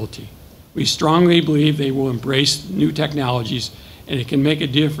variability. We strongly believe they will embrace new technologies, and it can make a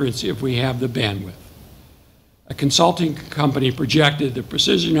difference if we have the bandwidth. A consulting company projected that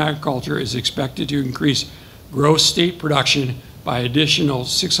precision agriculture is expected to increase gross state production by additional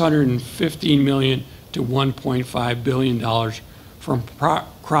 $615 million to $1.5 billion from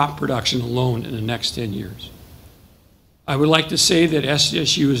crop production alone in the next 10 years. I would like to say that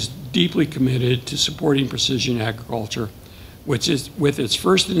SDSU is deeply committed to supporting precision agriculture, which is with its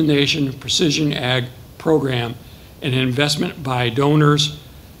first in the nation precision ag program and an investment by donors.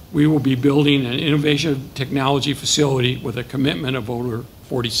 We will be building an innovation technology facility with a commitment of over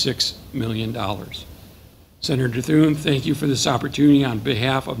 $46 million. Senator Thune, thank you for this opportunity on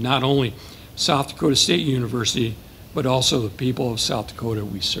behalf of not only South Dakota State University, but also the people of South Dakota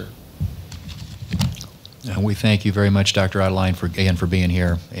we serve. And we thank you very much, Dr. Adeline, for being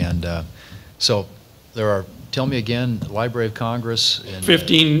here. And so there are, tell me again, Library of Congress. And,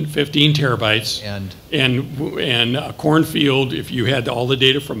 15 terabytes. And a cornfield, if you had all the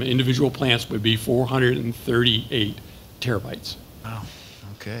data from individual plants, would be 438 terabytes. Wow,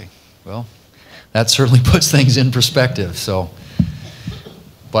 okay. Well, that certainly puts things in perspective. So,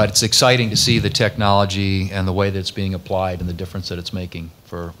 but it's exciting to see the technology and the way that it's being applied and the difference that it's making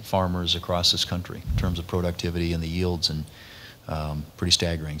for farmers across this country in terms of productivity and the yields, and pretty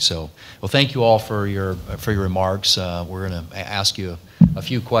staggering. So, well, thank you all for your remarks. We're going to ask you a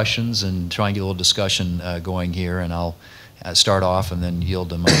few questions and try and get a little discussion going here, and I'll start off and then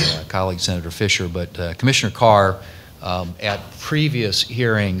yield to my colleague, Senator Fisher. But Commissioner Carr, at previous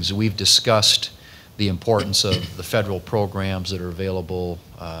hearings, we've discussed the importance of the federal programs that are available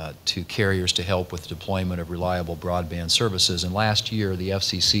to carriers to help with deployment of reliable broadband services. And last year, the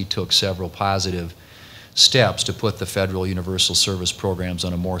FCC took several positive steps to put the federal universal service programs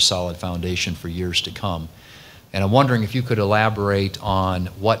on a more solid foundation for years to come. And I'm wondering if you could elaborate on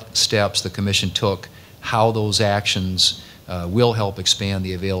what steps the Commission took, how those actions will help expand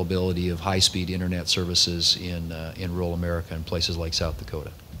the availability of high-speed internet services in rural America and places like South Dakota.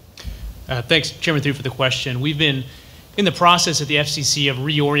 Thanks, Chairman Thune, for the question. We've been in the process at the FCC of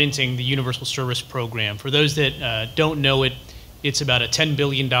reorienting the Universal Service Program. For those that don't know it, it's about a $10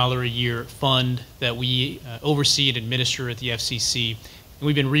 billion a year fund that we oversee and administer at the FCC. And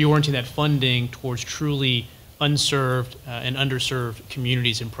we've been reorienting that funding towards truly unserved and underserved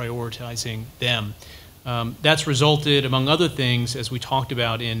communities and prioritizing them. That's resulted, among other things, as we talked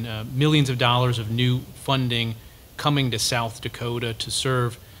about, in millions of dollars of new funding coming to South Dakota to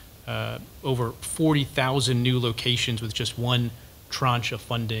serve over 40,000 new locations with just one tranche of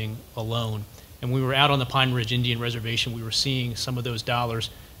funding alone. And we were out on the Pine Ridge Indian Reservation. We were seeing some of those dollars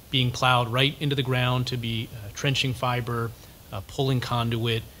being plowed right into the ground to be trenching fiber, pulling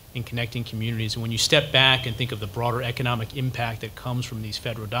conduit, and connecting communities. And when you step back and think of the broader economic impact that comes from these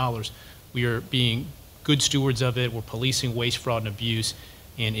federal dollars, we are being good stewards of it. We're policing waste, fraud, and abuse,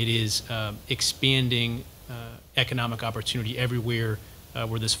 and it is expanding economic opportunity everywhere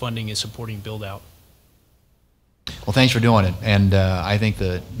where this funding is supporting build-out. Well, thanks for doing it. And I think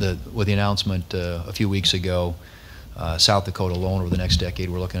with the announcement a few weeks ago, South Dakota alone over the next decade,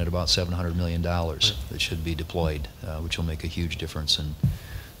 we're looking at about $700 million that should be deployed, which will make a huge difference in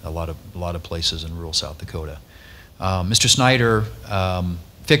a lot of places in rural South Dakota. Mr. Snyder,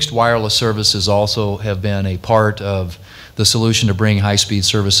 fixed wireless services also have been a part of the solution to bring high-speed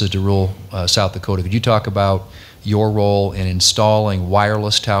services to rural South Dakota. Could you talk about your role in installing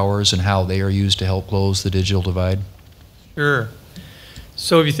wireless towers and how they are used to help close the digital divide? Sure.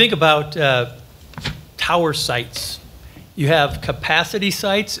 So if you think about tower sites, you have capacity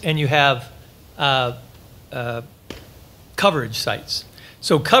sites and you have coverage sites.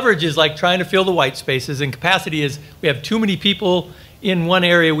 So coverage is like trying to fill the white spaces, and capacity is we have too many people in one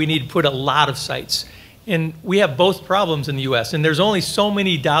area, we need to put a lot of sites. And we have both problems in the US, and there's only so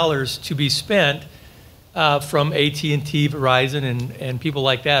many dollars to be spent from AT&T, Verizon, and people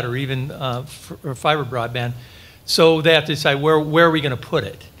like that, or even or fiber broadband. So they have to decide where are we going to put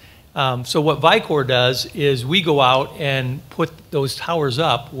it. So what Vicor does is we go out and put those towers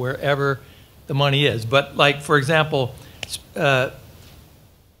up wherever the money is. But like, for example, Verizon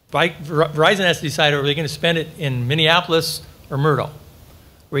has to decide, are they going to spend it in Minneapolis or Myrtle? Are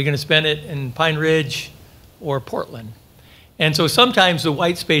we going to spend it in Pine Ridge or Portland? And so sometimes the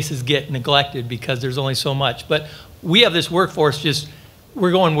white spaces get neglected because there's only so much. But we have this workforce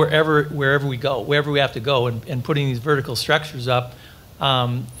we're going wherever we go, wherever we have to go, and putting these vertical structures up.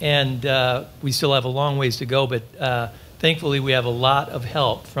 We still have a long ways to go, but thankfully we have a lot of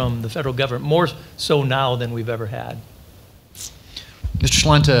help from the federal government, more so now than we've ever had. Mr.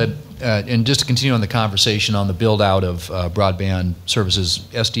 Schlenta, and just to continue on the conversation on the build-out of broadband services,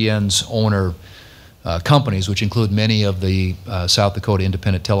 SDN's owner companies, which include many of the South Dakota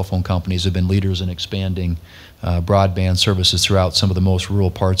independent telephone companies, have been leaders in expanding broadband services throughout some of the most rural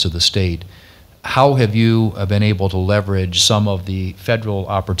parts of the state. How have you been able to leverage some of the federal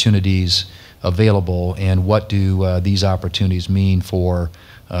opportunities available, and what do these opportunities mean for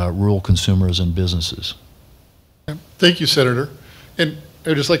rural consumers and businesses? Thank you, Senator. And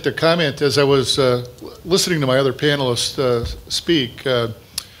I'd just like to comment, as I was listening to my other panelists speak,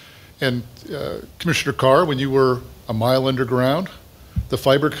 and Commissioner Carr, when you were a mile underground, the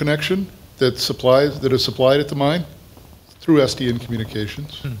fiber connection that is supplied at the mine through SDN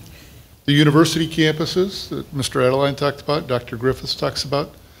Communications. The university campuses that Mr. Adeline talked about, Dr. Griffiths talks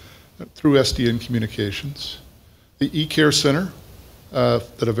about, through SDN Communications. The eCare Center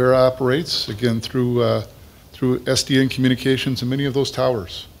that Avera operates, again, through SDN Communications, and many of those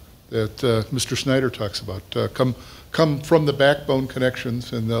towers that Mr. Snyder talks about come from the backbone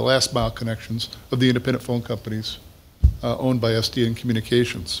connections and the last mile connections of the independent phone companies owned by SDN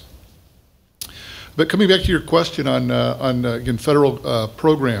Communications. But coming back to your question on again, federal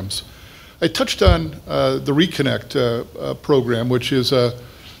programs, I touched on the Reconnect program, which is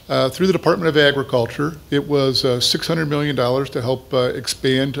through the Department of Agriculture. It was $600 million to help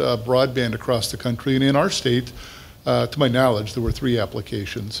expand broadband across the country. And in our state, to my knowledge, there were 3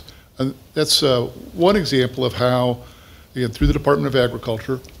 applications. And that's one example of how, again, through the Department of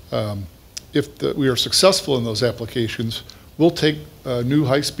Agriculture, if we are successful in those applications, we'll take new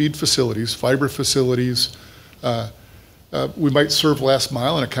high-speed facilities, fiber facilities. We might serve last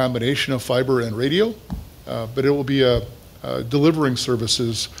mile in a combination of fiber and radio, but it will be delivering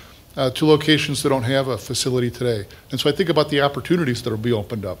services to locations that don't have a facility today. And so I think about the opportunities that will be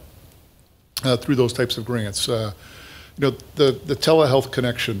opened up through those types of grants. You know, the telehealth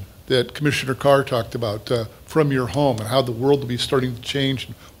connection that Commissioner Carr talked about from your home, and how the world will be starting to change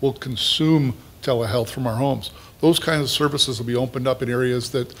and will consume telehealth from our homes. Those kinds of services will be opened up in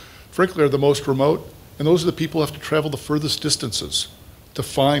areas that, frankly, are the most remote, and those are the people who have to travel the furthest distances to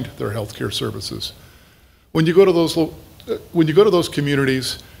find their health care services. When you go to those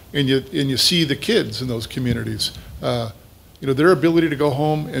communities and you see the kids in those communities, you know, their ability to go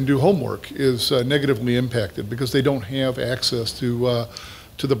home and do homework is negatively impacted because they don't have access to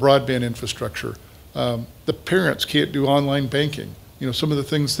the broadband infrastructure. The parents can't do online banking You know, some of the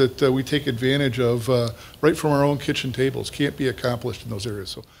things that we take advantage of right from our own kitchen tables can't be accomplished in those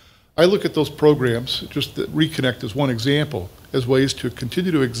areas. So I look at those programs, just that Reconnect as one example, as ways to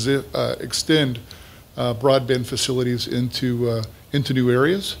continue to extend broadband facilities into new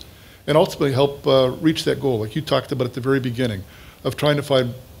areas, and ultimately help reach that goal, like you talked about at the very beginning, of trying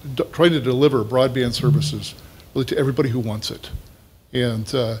to deliver broadband services really to everybody who wants it. And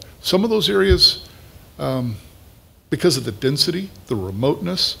some of those areas, because of the density, the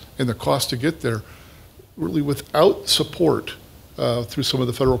remoteness, and the cost to get there, really without support through some of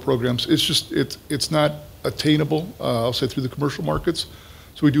the federal programs, it's not attainable, I'll say, through the commercial markets.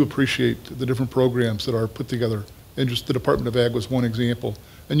 So we do appreciate the different programs that are put together, and just the Department of Ag was one example.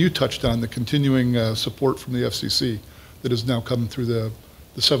 And you touched on the continuing support from the FCC that is now coming through the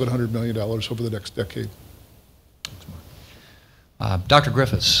 $700 million over the next decade. Dr.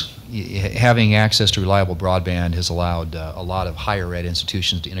 Griffiths, having access to reliable broadband has allowed a lot of higher ed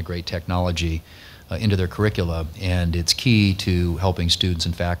institutions to integrate technology into their curricula, and it's key to helping students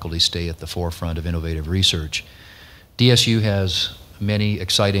and faculty stay at the forefront of innovative research. DSU has many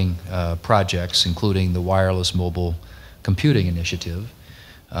exciting projects, including the Wireless Mobile Computing Initiative,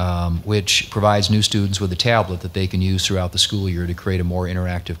 which provides new students with a tablet that they can use throughout the school year to create a more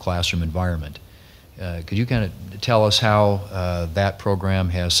interactive classroom environment. Could you kind of tell us how that program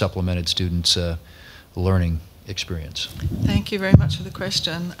has supplemented students' learning experience? Thank you very much for the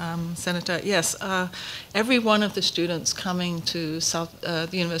question, Senator. Yes, every one of the students coming to the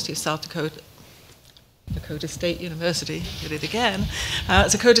University of South Dakota State University, did it again.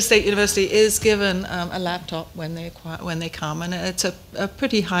 Dakota State University is given a laptop when they come, and it's a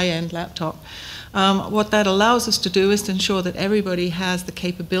pretty high-end laptop. What that allows us to do is to ensure that everybody has the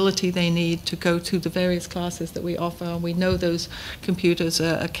capability they need to go to the various classes that we offer. We know those computers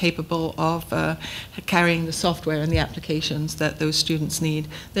are capable of carrying the software and the applications that those students need.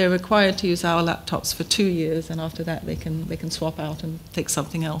 They're required to use our laptops for 2 years, and after that they can swap out and take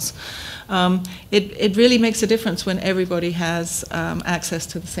something else. It really makes a difference when everybody has access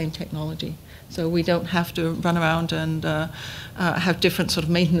to the same technology. So we don't have to run around and have different sort of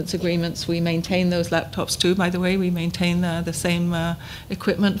maintenance agreements. We maintain those laptops too, by the way. We maintain the same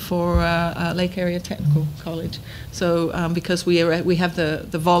equipment for Lake Area Technical College. So because we have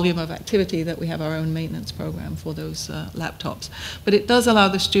the volume of activity that we have our own maintenance program for those laptops. But it does allow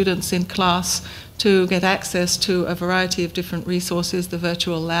the students in class to get access to a variety of different resources, the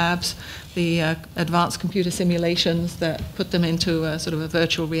virtual labs, the advanced computer simulations that put them into a sort of a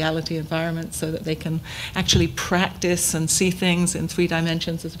virtual reality environment so that they can actually practice and see things in 3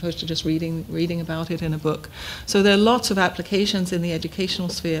 dimensions as opposed to just reading about it in a book. So there are lots of applications in the educational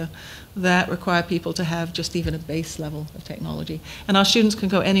sphere that require people to have just even a base level of technology. And our students can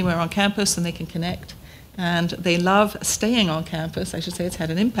go anywhere on campus and they can connect. And they love staying on campus. I should say it's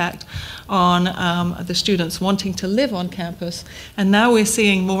had an impact on the students wanting to live on campus. And now we're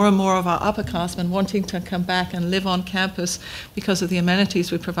seeing more and more of our upperclassmen wanting to come back and live on campus because of the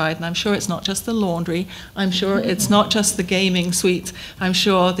amenities we provide. And I'm sure it's not just the laundry. I'm sure it's not just the gaming suite. I'm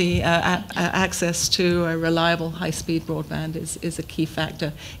sure the access to a reliable high-speed broadband is a key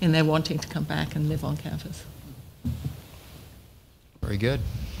factor in their wanting to come back and live on campus. Very good.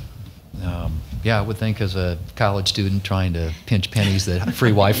 Yeah, I would think as a college student trying to pinch pennies that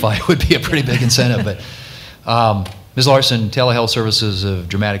free Wi-Fi would be a pretty big incentive. But Ms. Larson, telehealth services have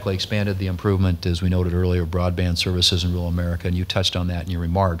dramatically expanded the improvement, as we noted earlier, broadband services in rural America, and you touched on that in your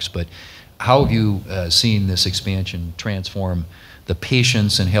remarks. But how have you seen this expansion transform the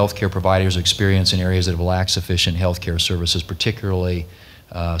patients and healthcare providers' experience in areas that have lacked sufficient healthcare services, particularly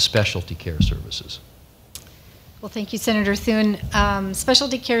specialty care services? Well, thank you, Senator Thune.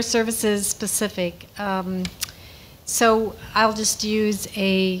 Specialty care services specific. So I'll just use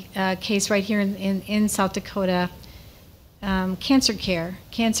a case right here in South Dakota. Cancer care.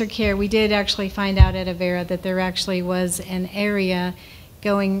 Cancer care, we did actually find out at Avera that there actually was an area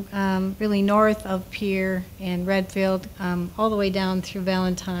going really north of Pierre and Redfield all the way down through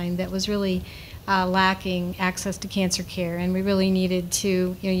Valentine that was really lacking access to cancer care, and we really needed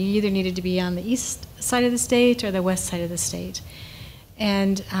to, you either needed to be on the east side of the state or the west side of the state.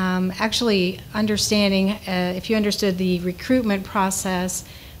 And actually understanding, if you understood the recruitment process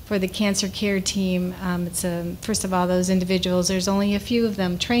for the cancer care team, it's first of all, those individuals, there's only a few of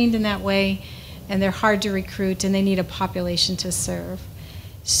them trained in that way, and they're hard to recruit, and they need a population to serve.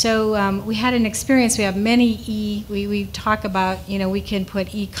 So we had an experience. We have many we talk about, we can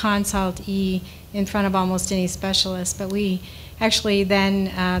put e-consult, in front of almost any specialist, but we actually then,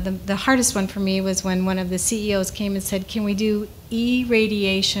 the hardest one for me was when one of the CEOs came and said, can we do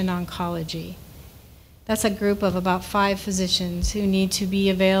e-radiation oncology? That's a group of about 5 physicians who need to be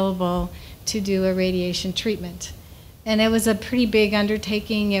available to do a radiation treatment. And it was a pretty big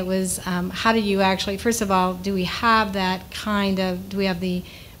undertaking. It was, how do you actually, first of all, do we have that do we have the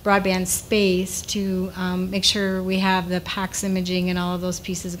broadband space to make sure we have the PACS imaging and all of those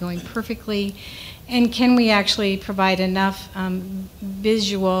pieces going perfectly? And can we actually provide enough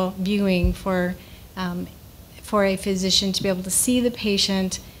visual viewing for a physician to be able to see the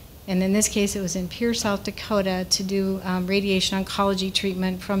patient? And in this case, it was in Pierre, South Dakota, to do radiation oncology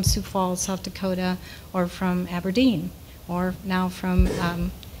treatment from Sioux Falls, South Dakota, or from Aberdeen, or now from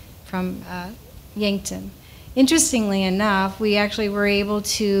Yankton. Interestingly enough, we actually were able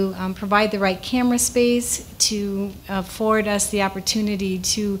to provide the right camera space to afford us the opportunity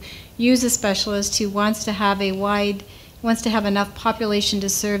to use a specialist who wants to have enough population to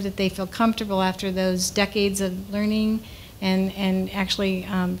serve that they feel comfortable after those decades of learning and actually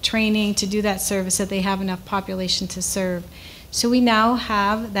training to do that service, that they have enough population to serve. So we now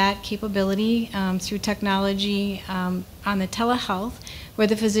have that capability through technology on the telehealth, where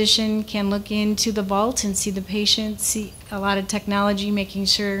the physician can look into the vault and see the patient, see a lot of technology making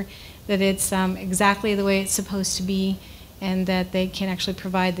sure that it's exactly the way it's supposed to be, and that they can actually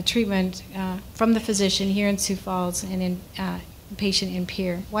provide the treatment from the physician here in Sioux Falls and in patient in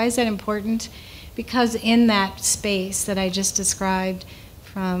Pierre. Why is that important? Because in that space that I just described,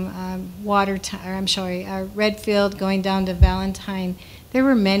 from Redfield going down to Valentine, there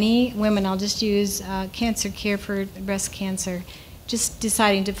were many women, I'll just use cancer care for breast cancer, just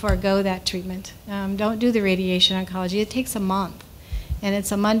deciding to forego that treatment. Don't do the radiation oncology. It takes a month, and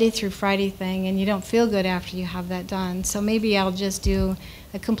it's a Monday through Friday thing, and you don't feel good after you have that done. So maybe I'll just do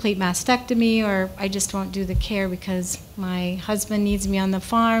a complete mastectomy, or I just won't do the care because my husband needs me on the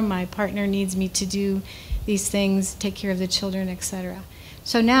farm, my partner needs me to do these things, take care of the children, etc.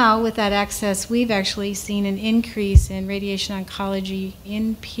 So now, with that access, we've actually seen an increase in radiation oncology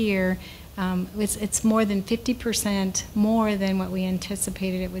in Pierre. It's more than 50% more than what we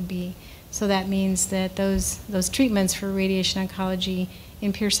anticipated it would be. So that means that those treatments for radiation oncology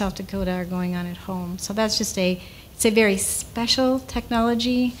in Pierre, South Dakota are going on at home. So that's just it's a very special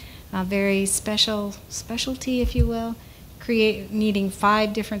technology, a very special specialty, if you will, needing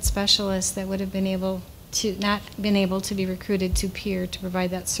 5 different specialists that would have not been able to be recruited to Pierre to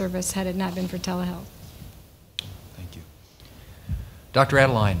provide that service had it not been for telehealth. Thank you. Dr.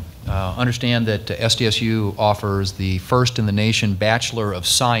 Adeline, understand that SDSU offers the first in the nation Bachelor of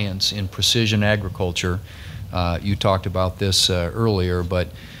Science in Precision Agriculture. You talked about this earlier, but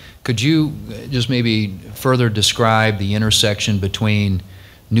could you just maybe further describe the intersection between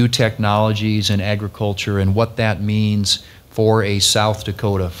new technologies and agriculture and what that means for a South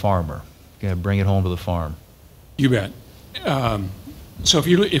Dakota farmer? Bring it home to the farm. You bet. So if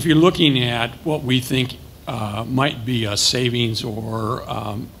you're looking at what we think might be a savings or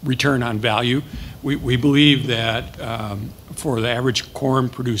return on value, we believe that for the average corn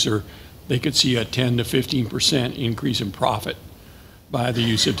producer, they could see a 10 to 15% increase in profit by the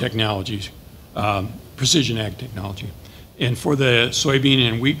use of technologies, precision ag technology. And for the soybean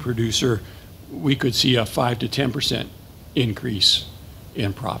and wheat producer, we could see a 5 to 10% increase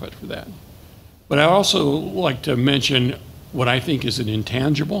in profit for that. But I also like to mention what I think is an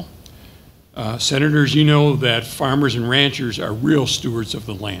intangible. Senators, you know that farmers and ranchers are real stewards of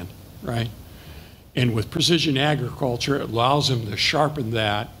the land, right? And with precision agriculture, it allows them to sharpen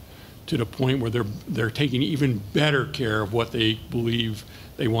that to the point where they're taking even better care of what they believe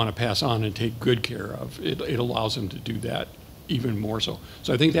they want to pass on and take good care of. It allows them to do that even more so.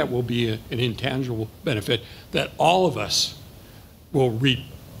 So I think that will be an intangible benefit that all of us will reap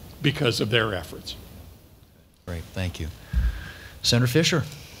because of their efforts. Great, thank you. Senator Fisher.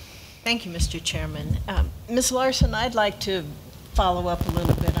 Thank you, Mr. Chairman. Ms. Larson, I'd like to follow up a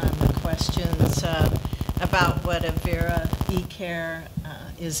little bit on the questions about what Avera eCare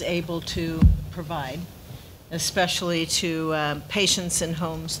is able to provide, especially to patients in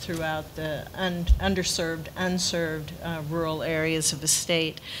homes throughout the underserved, unserved rural areas of the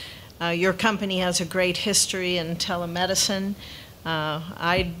state. Your company has a great history in telemedicine.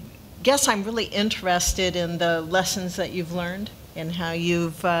 I guess I'm really interested in the lessons that you've learned and how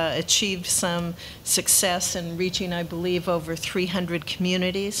you've achieved some success in reaching, I believe, over 300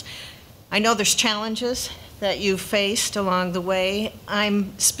 communities. I know there's challenges that you've faced along the way.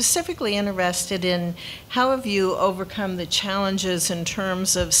 I'm specifically interested in how have you overcome the challenges in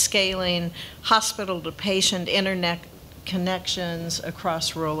terms of scaling hospital-to-patient internet connections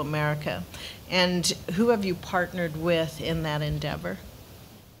across rural America, and who have you partnered with in that endeavor?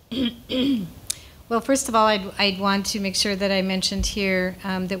 Well, first of all, I'd want to make sure that I mentioned here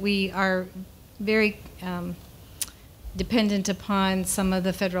that we are very dependent upon some of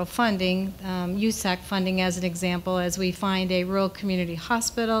the federal funding, USAC funding as an example, as we find a rural community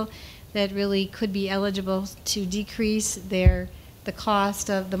hospital that really could be eligible to decrease the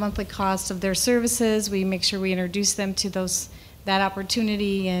monthly cost of their services. We make sure we introduce them to that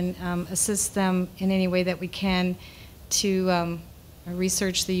opportunity and assist them in any way that we can to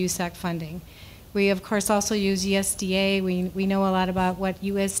research the USAC funding. We, of course, also use USDA. We know a lot about what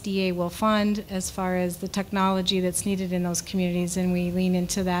USDA will fund as far as the technology that's needed in those communities, and we lean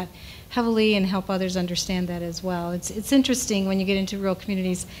into that heavily and help others understand that as well. It's interesting when you get into rural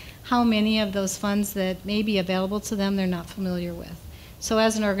communities how many of those funds that may be available to them they're not familiar with. So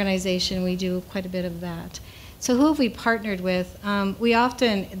as an organization, we do quite a bit of that. So who have we partnered with?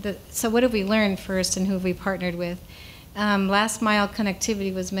 So what have we learned first, and who have we partnered with? Last mile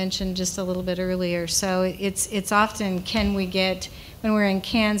connectivity was mentioned just a little bit earlier. So it's often, can we get, when we're in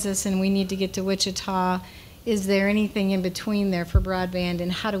Kansas and we need to get to Wichita, is there anything in between there for broadband,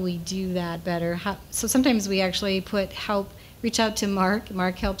 and how do we do that better? So sometimes we actually reach out to Mark.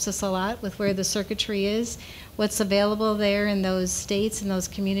 Mark helps us a lot with where the circuitry is, what's available there in those states and those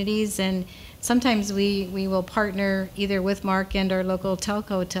communities, and sometimes we will partner either with Mark and our local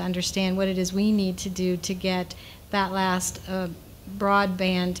telco to understand what it is we need to do to get that last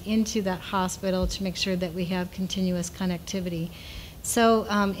broadband into that hospital to make sure that we have continuous connectivity. So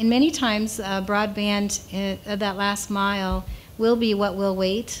in many times, broadband, that last mile, will be what will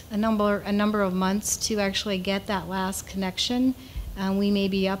wait a number of months to actually get that last connection. We may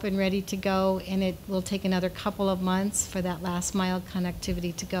be up and ready to go, and it will take another couple of months for that last mile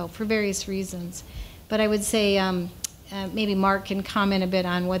connectivity to go for various reasons. But I would say maybe Mark can comment a bit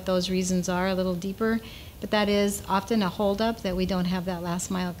on what those reasons are a little deeper. But that is often a holdup, that we don't have that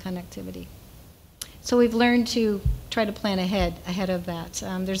last mile connectivity. So we've learned to try to plan ahead of that.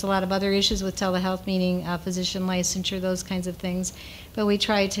 There's a lot of other issues with telehealth, meaning physician licensure, those kinds of things. But we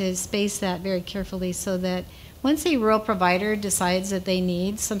try to space that very carefully so that once a rural provider decides that they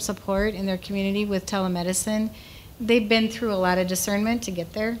need some support in their community with telemedicine, they've been through a lot of discernment to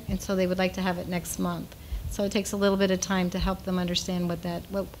get there, and so they would like to have it next month. So it takes a little bit of time to help them understand what that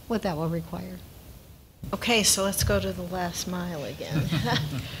will require. Okay, so let's go to the last mile again.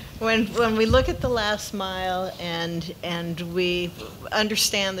 When we look at the last mile and we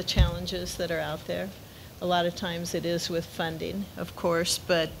understand the challenges that are out there, a lot of times it is with funding, of course,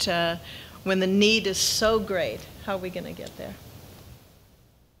 but when the need is so great, how are we going to get there?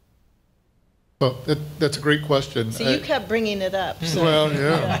 Well, that's a great question. So you kept bringing it up. So, well,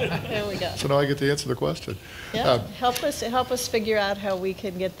 yeah. There we go. So now I get to answer the question. Yeah, help us figure out how we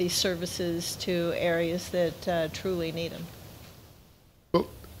can get these services to areas that truly need them.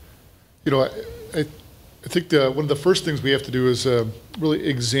 Well, I think one of the first things we have to do is really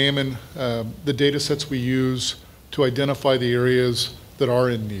examine the data sets we use to identify the areas that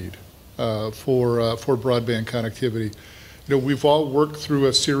are in need for broadband connectivity. We've all worked through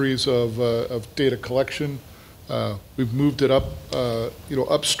a series of data collection. We've moved it up,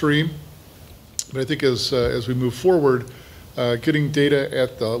 upstream. But I think as we move forward, getting data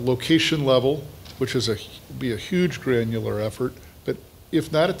at the location level, which is be a huge granular effort, but if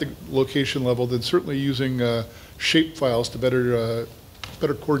not at the location level, then certainly using shape files to better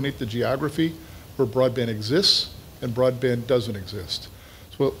coordinate the geography where broadband exists and broadband doesn't exist.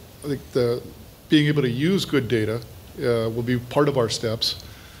 So I think being able to use good data will be part of our steps.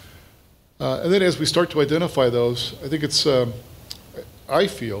 And then as we start to identify those, I think it's, I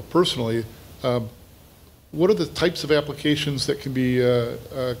feel personally, what are the types of applications that can be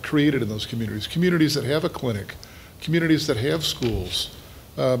created in those communities? Communities that have a clinic, communities that have schools,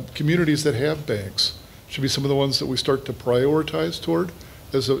 communities that have banks should be some of the ones that we start to prioritize toward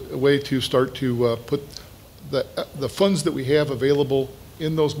as a way to start to put the funds that we have available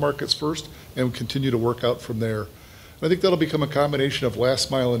in those markets first and continue to work out from there. I think that'll become a combination of last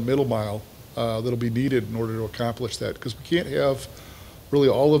mile and middle mile that'll be needed in order to accomplish that, because we can't have really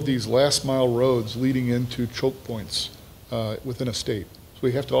all of these last mile roads leading into choke points within a state. So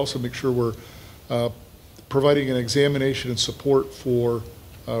we have to also make sure we're providing an examination and support for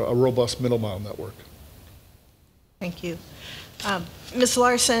a robust middle mile network. Thank you. Ms.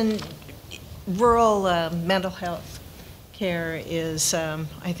 Larson, rural mental health care is,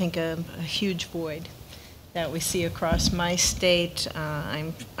 I think, a huge void that we see across my state.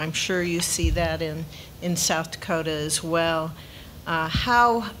 I'm sure you see that in South Dakota as well.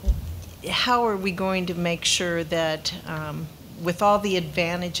 How are we going to make sure that with all the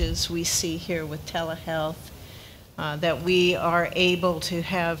advantages we see here with telehealth, that we are able to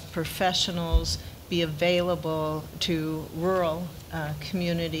have professionals be available to rural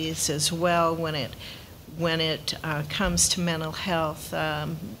communities as well when when it comes to mental health.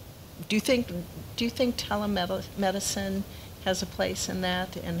 Do you think telemedicine has a place in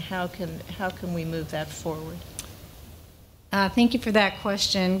that, and how can we move that forward? Thank you for that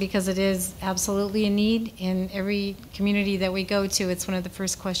question, because it is absolutely a need in every community that we go to. It's one of the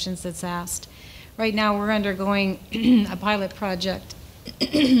first questions that's asked. Right now we're undergoing a pilot project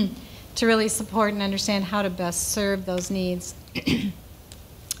to really support and understand how to best serve those needs.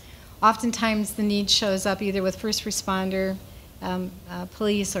 Oftentimes the need shows up either with first responder,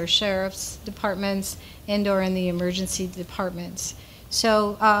 police or sheriff's departments, and or in the emergency departments.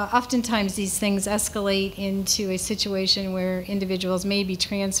 So oftentimes these things escalate into a situation where individuals may be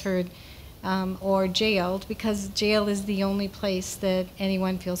transferred or jailed, because jail is the only place that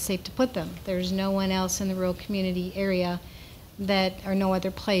anyone feels safe to put them. There's no one else in the rural community area or no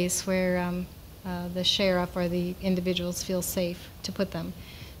other place where the sheriff or the individuals feel safe to put them.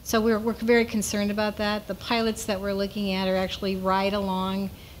 So we're very concerned about that. The pilots that we're looking at are actually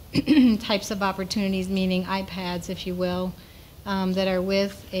ride-along types of opportunities, meaning iPads, if you will, that are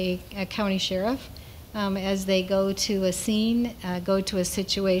with a county sheriff as they go to a scene, go to a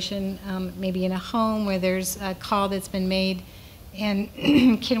situation, maybe in a home where there's a call that's been made, and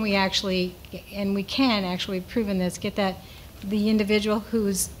we can actually, proven this, get the individual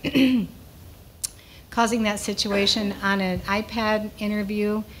who's causing that situation on an iPad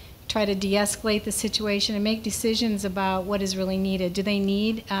interview, try to de-escalate the situation and make decisions about what is really needed. Do they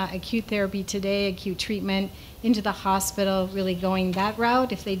need acute therapy today, acute treatment, into the hospital, really going that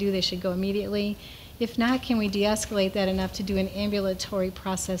route? If they do, they should go immediately. If not, can we de-escalate that enough to do an ambulatory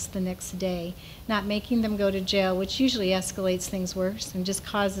process the next day, not making them go to jail, which usually escalates things worse and just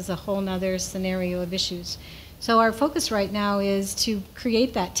causes a whole nother scenario of issues. So our focus right now is to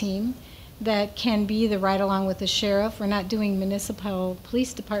create that team that can be the ride along with the sheriff. We're not doing municipal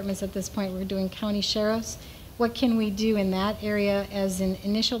police departments at this point, we're doing county sheriffs. What can we do in that area as an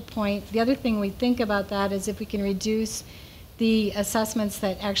initial point? The other thing we think about that is if we can reduce the assessments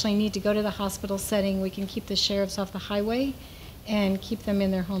that actually need to go to the hospital setting, we can keep the sheriffs off the highway and keep them in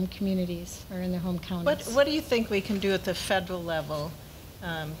their home communities or in their home counties. What do you think we can do at the federal level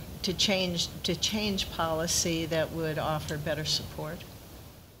to change policy that would offer better support?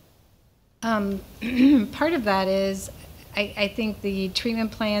 Part of that is, I think the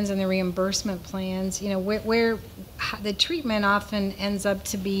treatment plans and the reimbursement plans, where the treatment often ends up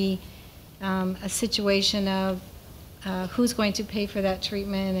to be a situation of who's going to pay for that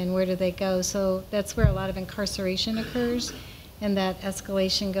treatment and where do they go. So that's where a lot of incarceration occurs and that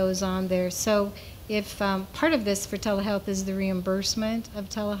escalation goes on there. So if part of this for telehealth is the reimbursement of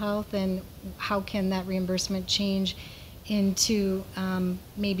telehealth, and how can that reimbursement change into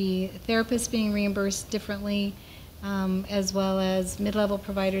maybe therapists being reimbursed differently, as well as mid-level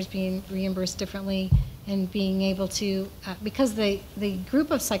providers being reimbursed differently, and being able to, because the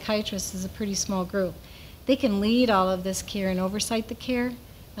group of psychiatrists is a pretty small group, they can lead all of this care and oversight the care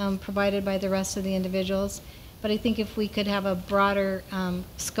provided by the rest of the individuals. But I think if we could have a broader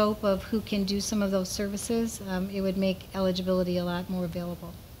scope of who can do some of those services, it would make eligibility a lot more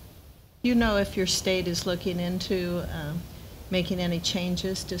available. You know if your state is looking into making any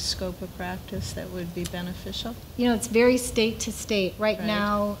changes to scope of practice that would be beneficial? It's very state to state. Right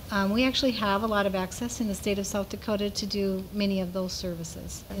now, we actually have a lot of access in the state of South Dakota to do many of those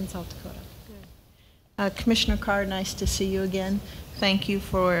services in South Dakota. Good. Commissioner Carr, nice to see you again. Thank you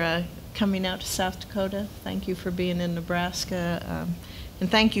for coming out to South Dakota. Thank you for being in Nebraska. And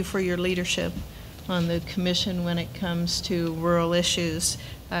thank you for your leadership on the commission when it comes to rural issues.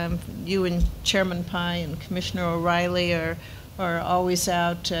 You and Chairman Pye and Commissioner O'Reilly are always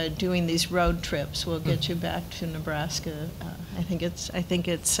out doing these road trips. We'll get you back to Nebraska. I think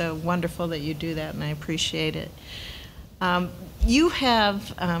it's wonderful that you do that, and I appreciate it. You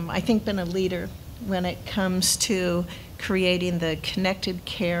have, I think, been a leader when it comes to creating the Connected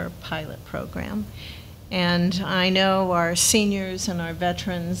Care pilot program. And I know our seniors and our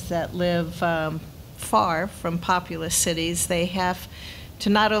veterans that live far from populous cities, they have to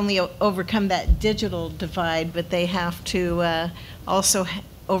not only overcome that digital divide, but they have to also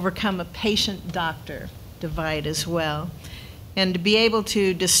overcome a patient-doctor divide as well. And to be able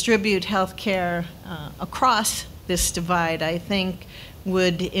to distribute health care across this divide, I think,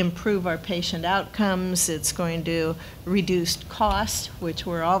 would improve our patient outcomes. It's going to reduce cost, which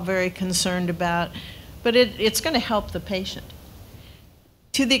we're all very concerned about, but it's going to help the patient.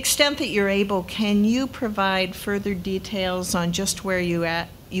 To the extent that you're able, can you provide further details on just where you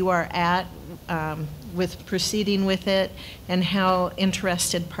are at with proceeding with it, and how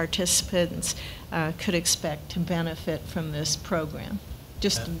interested participants could expect to benefit from this program?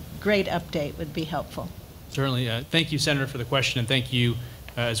 Just a great update would be helpful. Certainly. Thank you, Senator, for the question, and thank you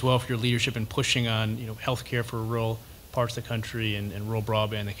as well for your leadership in pushing on healthcare for rural parts of the country and rural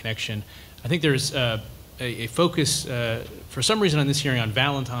broadband, the connection. I think there's a focus for some reason on this hearing on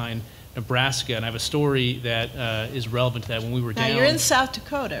Valentine, Nebraska, and I have a story that is relevant to that. When we were down, now you're in South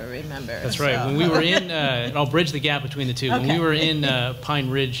Dakota, remember? That's right. So. When we were in, and I'll bridge the gap between the two. Okay. When we were in Pine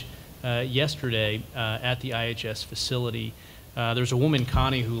Ridge yesterday at the IHS facility, there's a woman,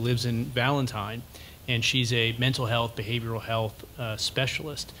 Connie, who lives in Valentine, and she's a mental health, behavioral health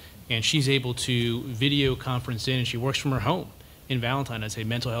specialist, and she's able to video conference in, and she works from her home in Valentine as a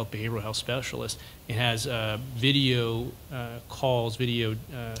mental health, behavioral health specialist, and has video calls, video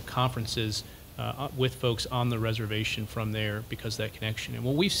conferences with folks on the reservation from there because of that connection. And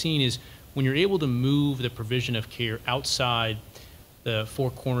what we've seen is when you're able to move the provision of care outside the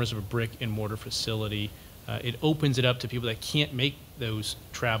four corners of a brick and mortar facility, it opens it up to people that can't make those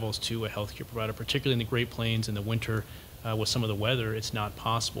travels to a healthcare provider, particularly in the Great Plains in the winter with some of the weather, it's not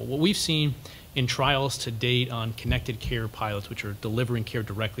possible. What we've seen in trials to date on connected care pilots, which are delivering care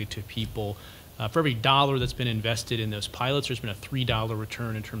directly to people, for every dollar that's been invested in those pilots, there's been a $3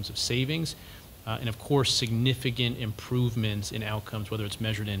 return in terms of savings, and of course significant improvements in outcomes, whether it's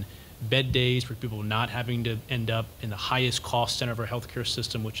measured in bed days for people not having to end up in the highest cost center of our healthcare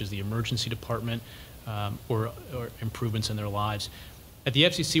system, which is the emergency department, or improvements in their lives. At the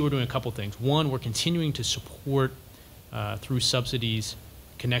FCC, we're doing a couple things. One, we're continuing to support through subsidies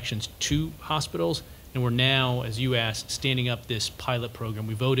connections to hospitals, and we're now, as you asked, standing up this pilot program.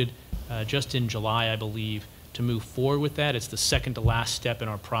 We voted just in July, I believe, to move forward with that. It's the second to last step in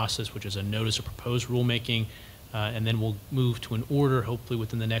our process, which is a notice of proposed rulemaking, and then we'll move to an order hopefully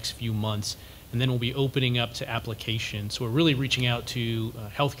within the next few months, and then we'll be opening up to applications. So we're really reaching out to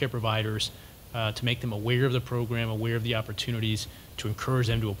healthcare providers to make them aware of the program, aware of the opportunities, to encourage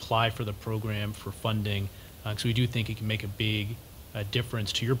them to apply for the program for funding. So we do think it can make a big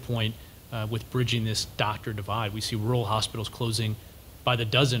difference, to your point, with bridging this doctor divide. We see rural hospitals closing by the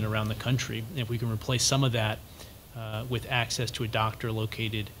dozen around the country. And if we can replace some of that with access to a doctor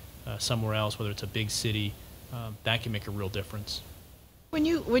located somewhere else, whether it's a big city, that can make a real difference. When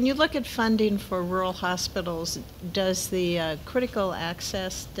you look at funding for rural hospitals, does the critical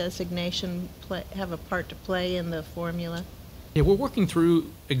access designation have a part to play in the formula? Yeah, we're working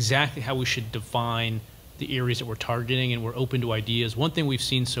through exactly how we should define the areas that we're targeting, and we're open to ideas. One thing we've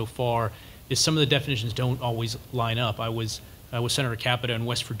seen so far is some of the definitions don't always line up. I was with Senator Capito in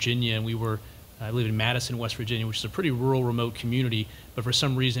West Virginia, and I live in Madison, West Virginia, which is a pretty rural, remote community, but for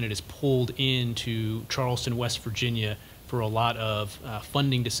some reason it is pulled into Charleston, West Virginia for a lot of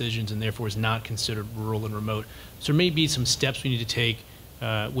funding decisions, and therefore is not considered rural and remote. So there may be some steps we need to take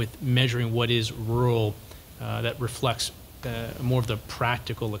with measuring what is rural that reflects more of the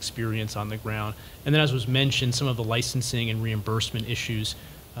practical experience on the ground. And then, as was mentioned, some of the licensing and reimbursement issues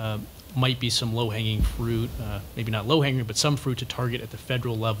might be some low-hanging fruit, maybe not low-hanging, but some fruit to target at the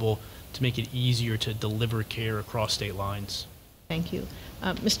federal level to make it easier to deliver care across state lines. Thank you.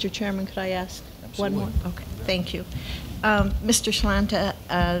 Mr. Chairman, could I ask Absolutely. one more? Okay, thank you. Mr. Schlanta,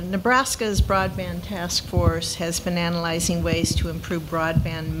 Nebraska's Broadband Task Force has been analyzing ways to improve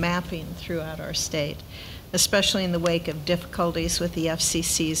broadband mapping throughout our state, especially in the wake of difficulties with the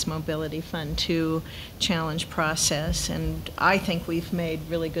FCC's Mobility Fund 2 challenge process. And I think we've made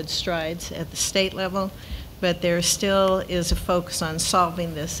really good strides at the state level, but there still is a focus on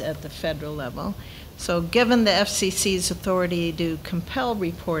solving this at the federal level. So given the FCC's authority to compel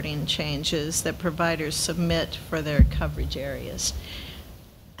reporting changes that providers submit for their coverage areas,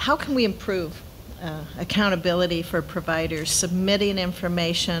 how can we improve accountability for providers submitting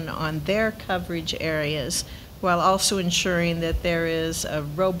information on their coverage areas while also ensuring that there is a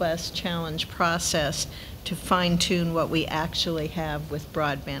robust challenge process to fine-tune what we actually have with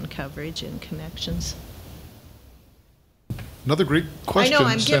broadband coverage and connections? Another great question, I know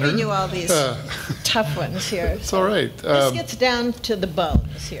I'm Senator. giving you all these tough ones here. It's all right. This gets down to the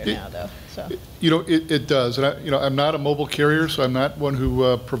bones here now, though. So. You know, it does. And I'm not a mobile carrier, so I'm not one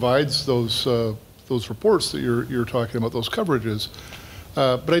who provides those reports that you're talking about, those coverages.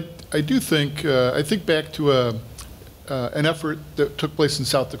 But I do think, I think back to an effort that took place in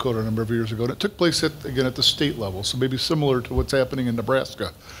South Dakota a number of years ago, and it took place again at the state level, so maybe similar to what's happening in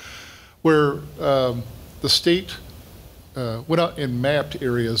Nebraska, where the state went out and mapped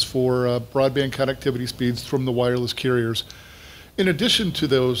areas for broadband connectivity speeds from the wireless carriers. In addition to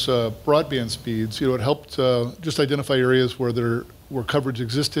those broadband speeds, it helped just identify areas where coverage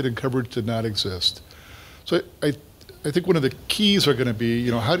existed and coverage did not exist. So I think one of the keys are going to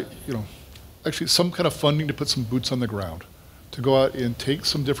be, actually some kind of funding to put some boots on the ground, to go out and take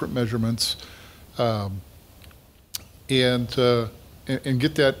some different measurements, and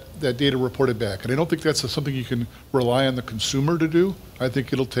get that data reported back. And I don't think that's something you can rely on the consumer to do. I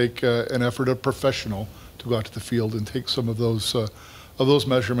think it'll take an effort of a professional to go out to the field and take some of those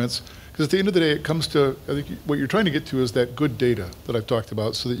measurements. Because at the end of the day, it comes to, I think what you're trying to get to is that good data that I've talked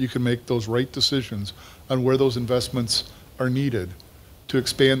about so that you can make those right decisions on where those investments are needed to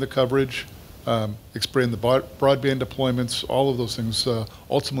expand the coverage, expand the broadband deployments, all of those things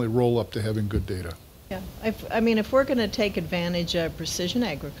ultimately roll up to having good data. Yeah, I mean, if we're going to take advantage of precision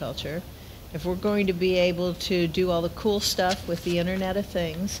agriculture, if we're going to be able to do all the cool stuff with the Internet of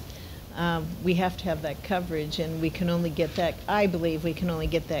Things, we have to have that coverage, and we can only get that, I believe we can only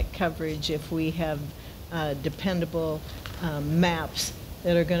get that coverage if we have dependable maps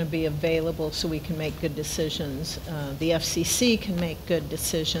that are going to be available so we can make good decisions. The FCC can make good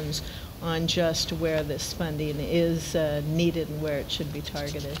decisions on just where this funding is needed and where it should be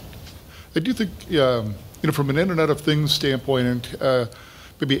targeted. I do think, from an Internet of Things standpoint, and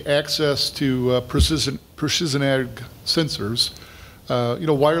maybe access to precision ag sensors,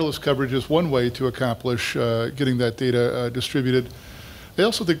 wireless coverage is one way to accomplish getting that data distributed. I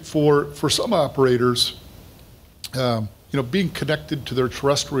also think for some operators, being connected to their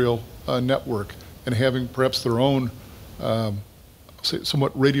terrestrial network and having perhaps their own,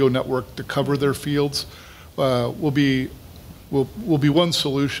 somewhat radio network to cover their fields will be one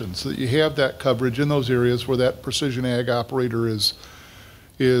solution, so that you have that coverage in those areas where that precision ag operator is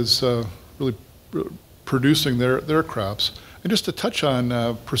really producing their crops. And just to touch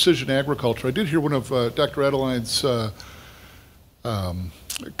on precision agriculture, I did hear one of Dr. Adeline's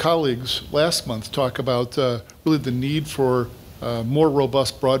colleagues last month talk about really the need for more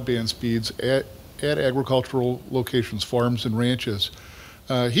robust broadband speeds at agricultural locations, farms and ranches.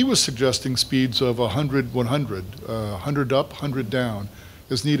 He was suggesting speeds of 100, 100, 100 up, 100 down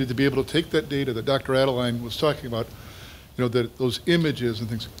is needed to be able to take that data that Dr. Adeline was talking about, that those images and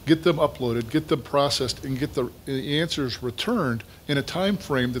things, get them uploaded, get them processed, and get the answers returned in a time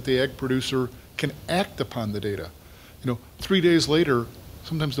frame that the ag producer can act upon the data. 3 days later,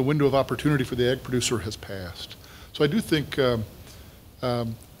 sometimes the window of opportunity for the ag producer has passed. So I do think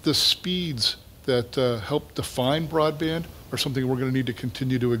the speeds that help define broadband are something we're going to need to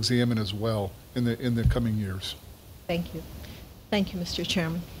continue to examine as well in the coming years. Thank you. Thank you, Mr.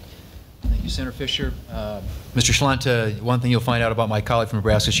 Chairman. Thank you, Senator Fisher. Mr. Schlont, one thing you'll find out about my colleague from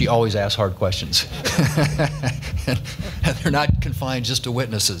Nebraska, she always asks hard questions. And they're not confined just to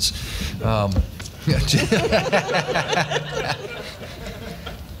witnesses.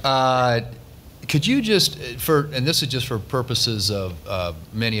 Could you just, and this is just for purposes of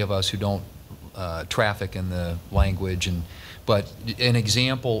many of us who don't traffic in the language, but an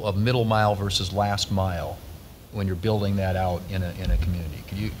example of middle mile versus last mile when you're building that out in a community.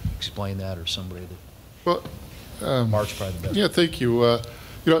 Could you explain that, or somebody that? Well, Mark's probably the best. Yeah, thank you.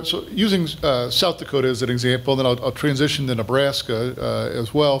 So using South Dakota as an example, then I'll transition to Nebraska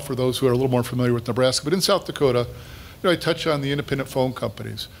as well for those who are a little more familiar with Nebraska. But in South Dakota, I touch on the independent phone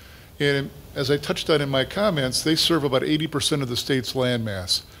companies. And as I touched on in my comments, they serve about 80% of the state's land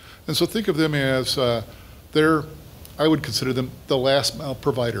mass. And so think of them as I would consider them the last mile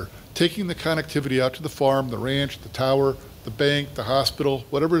provider, taking the connectivity out to the farm, the ranch, the tower, the bank, the hospital,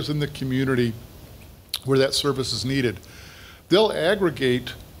 whatever is in the community where that service is needed. They'll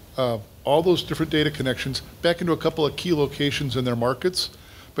aggregate all those different data connections back into a couple of key locations in their markets.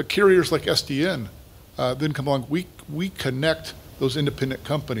 But carriers like SDN then come along. We connect those independent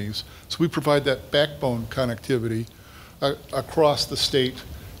companies. So we provide that backbone connectivity across the state,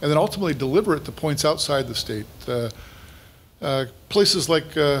 and then ultimately deliver it to points outside the state. Places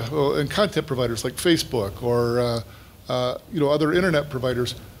like, and content providers like Facebook or other internet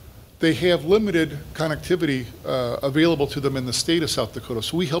providers, they have limited connectivity available to them in the state of South Dakota.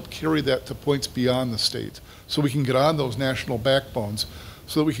 So we help carry that to points beyond the state, so we can get on those national backbones,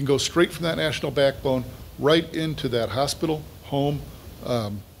 so that we can go straight from that national backbone right into that hospital, home,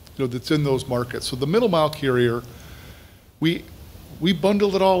 that's in those markets. So the middle mile carrier, we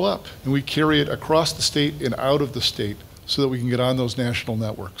bundle it all up and we carry it across the state and out of the state so that we can get on those national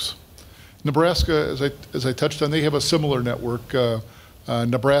networks. Nebraska, as I touched on, they have a similar network,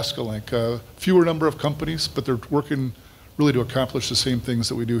 Nebraska Link. Fewer number of companies, but they're working really to accomplish the same things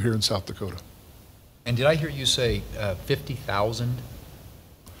that we do here in South Dakota. And did I hear you say 50,000?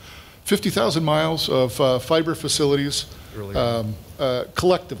 50,000 miles of fiber facilities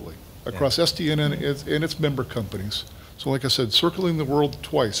collectively across SDN and its member companies. So like I said, circling the world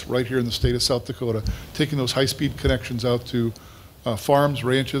twice right here in the state of South Dakota, taking those high-speed connections out to farms,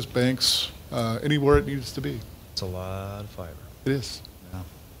 ranches, banks, anywhere it needs to be. It's a lot of fiber. It is. Yeah.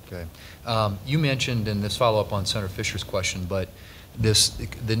 Okay. You mentioned, and this follow-up on Senator Fisher's question, but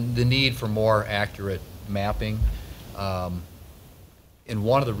the need for more accurate mapping. And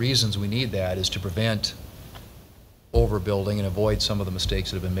one of the reasons we need that is to prevent overbuilding and avoid some of the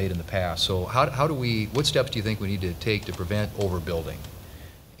mistakes that have been made in the past. So what steps do you think we need to take to prevent overbuilding?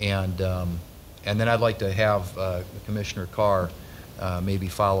 And then I'd like to have Commissioner Carr maybe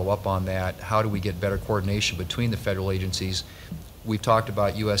follow up on that. How do we get better coordination between the federal agencies? We've talked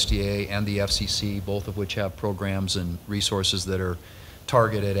about USDA and the FCC, both of which have programs and resources that are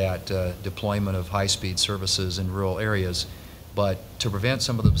targeted at deployment of high-speed services in rural areas. But to prevent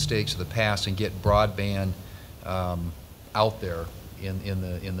some of the mistakes of the past and get broadband out there in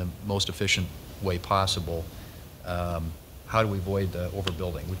the most efficient way possible, how do we avoid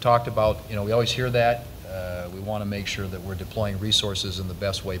overbuilding? We've talked about, we always hear that. We want to make sure that we're deploying resources in the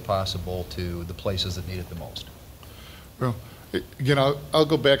best way possible to the places that need it the most. Well, again, I'll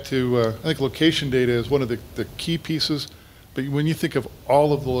go back to, I think location data is one of the key pieces, but when you think of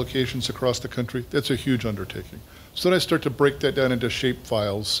all of the locations across the country, that's a huge undertaking. So then I start to break that down into shape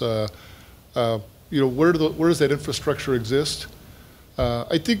files. Where does that infrastructure exist?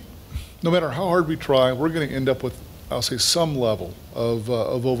 I think no matter how hard we try, we're going to end up with, I'll say, some level of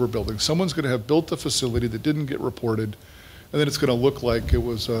overbuilding. Someone's going to have built a facility that didn't get reported, and then it's going to look like it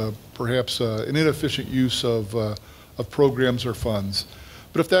was perhaps an inefficient use of programs or funds.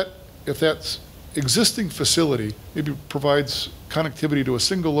 But if that existing facility maybe provides connectivity to a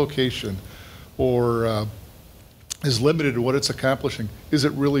single location, or is limited to what it's accomplishing, is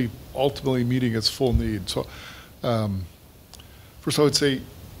it really ultimately meeting its full need? So first I would say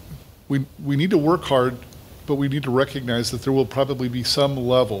we need to work hard, but we need to recognize that there will probably be some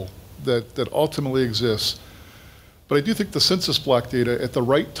level that ultimately exists. But I do think the census block data at the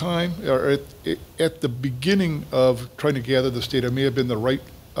right time, or at the beginning of trying to gather this data, may have been the right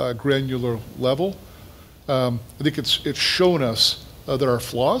granular level. I think it's shown us there are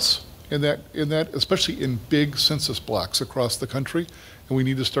flaws in that, especially in big census blocks across the country, and we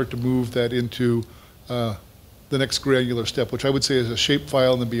need to start to move that into the next granular step, which I would say is a shape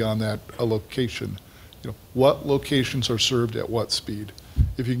file, and then beyond that, a location. What locations are served at what speed?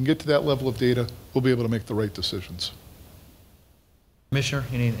 If you can get to that level of data, we'll be able to make the right decisions. Commissioner,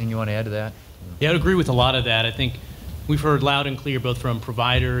 anything you want to add to that? Yeah, I would agree with a lot of that. I think we've heard loud and clear, both from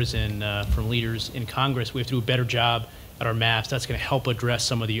providers and from leaders in Congress, we have to do a better job at our maps. That's going to help address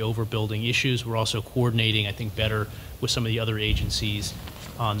some of the overbuilding issues. We're also coordinating, I think, better with some of the other agencies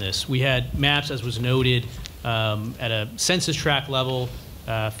on this. We had maps, as was noted, at a census tract level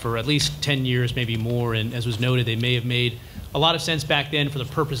for at least 10 years, maybe more, and as was noted, they may have made a lot of sense back then for the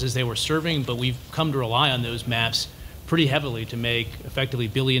purposes they were serving, but we've come to rely on those maps pretty heavily to make effectively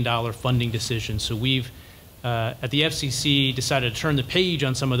billion-dollar funding decisions. So we've at the FCC decided to turn the page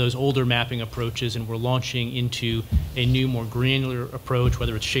on some of those older mapping approaches, and we're launching into a new, more granular approach,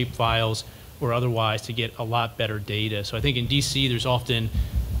 whether it's shape files or otherwise, to get a lot better data. So I think in DC there's often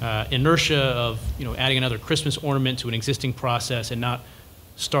inertia of adding another Christmas ornament to an existing process and not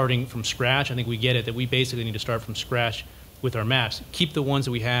starting from scratch. I think we get it that we basically need to start from scratch with our maps. Keep the ones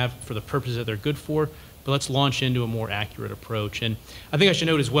that we have for the purposes that they're good for, but let's launch into a more accurate approach. And I think I should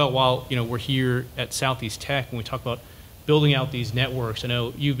note as well, while we're here at Southeast Tech, when we talk about building out these networks, I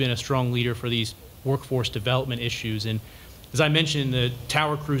know you've been a strong leader for these workforce development issues. And as I mentioned, the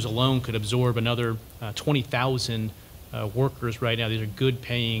tower crews alone could absorb another 20,000 workers right now. These are good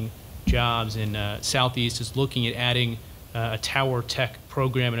paying jobs, and Southeast is looking at adding a tower tech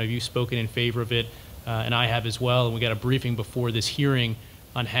program, and you've spoken in favor of it, and I have as well. And we got a briefing before this hearing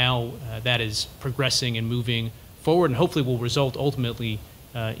on how that is progressing and moving forward, and hopefully will result ultimately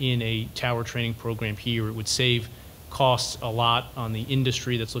in a tower training program here. It would save costs a lot on the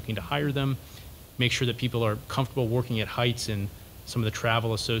industry that's looking to hire them, make sure that people are comfortable working at heights and some of the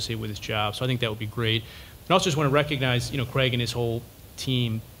travel associated with this job. So I think that would be great. And also just want to recognize, Craig and his whole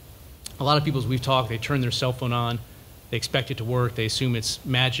team. A lot of people, as we've talked, they turn their cell phone on, they expect it to work, they assume it's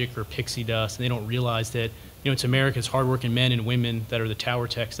magic or pixie dust, and they don't realize that it's America's hardworking men and women that are the tower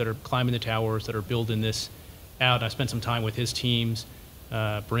techs, that are climbing the towers, that are building this out. And I spent some time with his teams,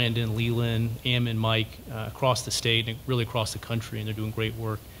 Brandon, Leland, Ammon, Mike, across the state and really across the country, and they're doing great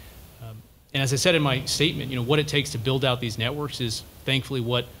work. And as I said in my statement, what it takes to build out these networks is thankfully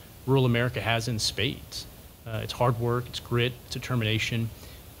what rural America has in spades. It's hard work, it's grit, it's determination.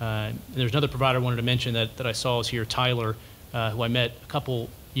 And there's another provider I wanted to mention that I saw is here, Tyler, who I met a couple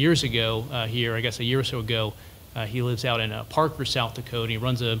years ago here, I guess a year or so ago. He lives out in Parker, South Dakota. He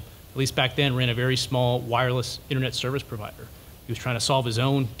runs at least back then, ran a very small wireless internet service provider. He was trying to solve his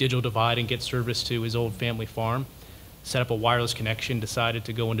own digital divide and get service to his old family farm. set up a wireless connection, decided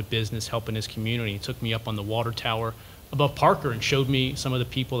to go into business helping his community. He took me up on the water tower above Parker and showed me some of the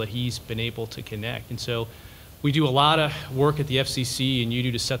people that he's been able to connect. And so we do a lot of work at the FCC and you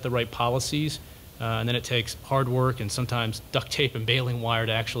do to set the right policies, and then it takes hard work and sometimes duct tape and baling wire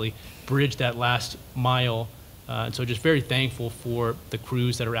to actually bridge that last mile. And so just very thankful for the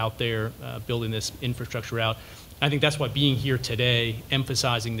crews that are out there building this infrastructure out. I think that's why being here today,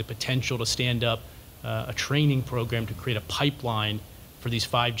 emphasizing the potential to stand up a training program to create a pipeline for these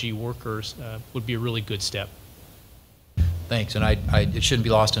 5G workers would be a really good step. Thanks, and it shouldn't be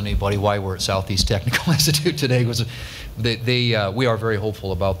lost on anybody why we're at Southeast Technical Institute today. We are very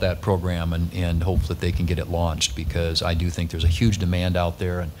hopeful about that program and hope that they can get it launched, because I do think there's a huge demand out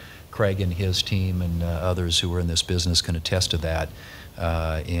there, and Craig and his team and others who are in this business can attest to that,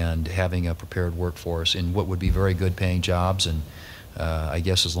 and having a prepared workforce in what would be very good paying jobs, and I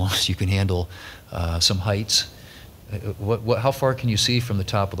guess as long as you can handle some heights. How far can you see from the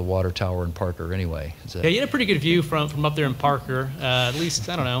top of the water tower in Parker anyway? Yeah, you had a pretty good view from up there in Parker, at least,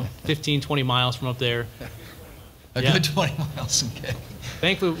 I don't know, 15, 20 miles from up there. Good 20 miles, okay.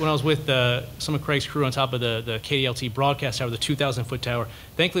 Thankfully, when I was with some of Craig's crew on top of the KDLT broadcast tower, the 2,000-foot tower,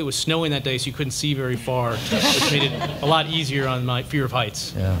 thankfully it was snowing that day, so you couldn't see very far, which made it a lot easier on my fear of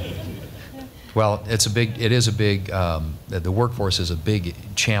heights. Yeah. Well, the workforce is a big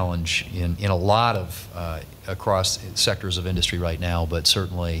challenge in a lot of, across sectors of industry right now, but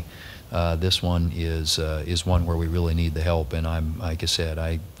certainly this one is one where we really need the help, and like I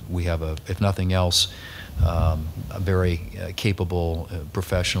said, we have if nothing else, a very capable,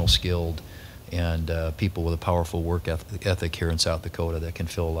 professional, skilled, and people with a powerful work ethic here in South Dakota that can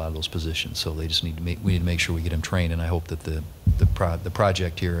fill a lot of those positions. So they just we need to make sure we get them trained, and I hope that the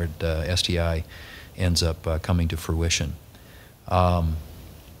project here at STI ends up coming to fruition.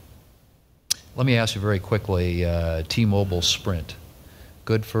 Let me ask you very quickly, T-Mobile Sprint,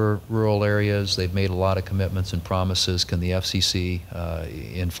 good for rural areas. They've made a lot of commitments and promises. Can the FCC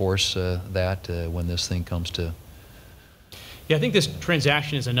enforce that when this thing comes to? Yeah, I think this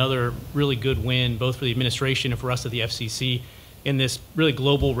transaction is another really good win, both for the administration and for us at the FCC in this really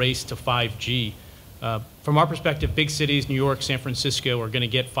global race to 5G. From our perspective, big cities, New York, San Francisco, are going to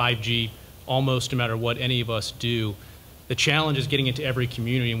get 5G almost no matter what any of us do. The challenge is getting into every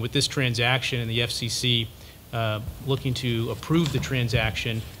community, and with this transaction and the FCC looking to approve the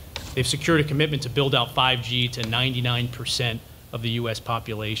transaction, they've secured a commitment to build out 5G to 99% of the U.S.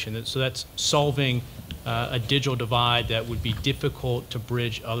 population. So that's solving a digital divide that would be difficult to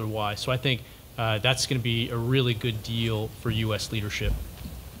bridge otherwise. So I think that's going to be a really good deal for U.S. leadership.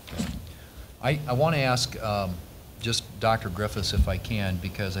 I want to ask just Dr. Griffiths, if I can,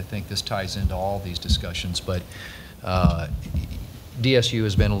 because I think this ties into all these discussions, but DSU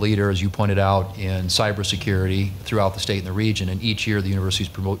has been a leader, as you pointed out, in cybersecurity throughout the state and the region, and each year the university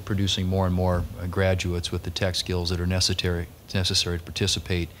is producing more and more graduates with the tech skills that are necessary to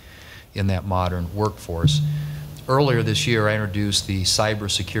participate in that modern workforce. Earlier this year, I introduced the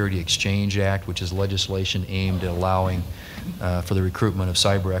Cybersecurity Exchange Act, which is legislation aimed at allowing for the recruitment of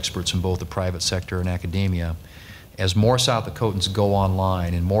cyber experts in both the private sector and academia. As more South Dakotans go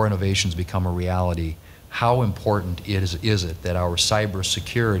online and more innovations become a reality, how important is it that our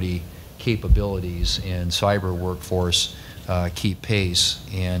cybersecurity capabilities and cyber workforce keep pace,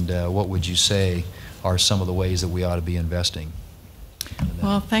 and what would you say are some of the ways that we ought to be investing?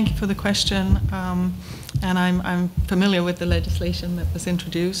 Well, thank you for the question, and I'm familiar with the legislation that was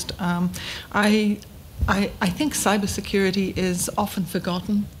introduced. I think cybersecurity is often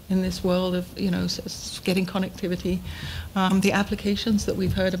forgotten in this world of, getting connectivity. The applications that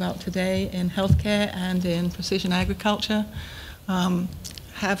we've heard about today in healthcare and in precision agriculture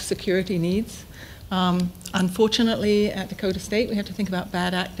have security needs. Unfortunately, at Dakota State, we have to think about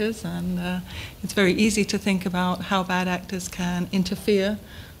bad actors, and it's very easy to think about how bad actors can interfere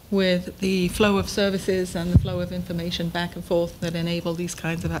with the flow of services and the flow of information back and forth that enable these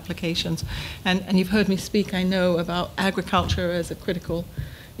kinds of applications. And you've heard me speak, I know, about agriculture as a critical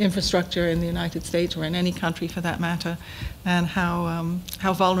infrastructure in the United States, or in any country for that matter, and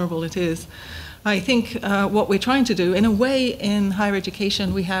how vulnerable it is. I think what we're trying to do, in a way, in higher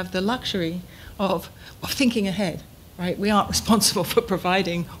education, we have the luxury of thinking ahead, right? We aren't responsible for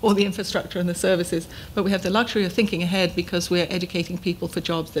providing all the infrastructure and the services, but we have the luxury of thinking ahead because we're educating people for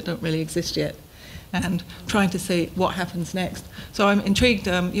jobs that don't really exist yet, and trying to say what happens next. So I'm intrigued,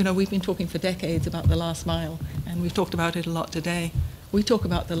 we've been talking for decades about the last mile, and we've talked about it a lot today. We talk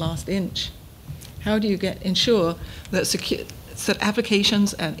about the last inch. How do you ensure that so that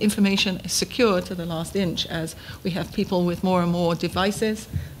applications and information is secure to the last inch as we have people with more and more devices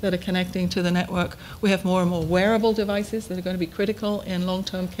that are connecting to the network. We have more and more wearable devices that are going to be critical in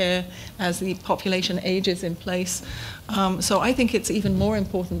long-term care as the population ages in place. So I think it's even more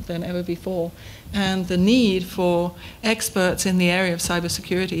important than ever before. And the need for experts in the area of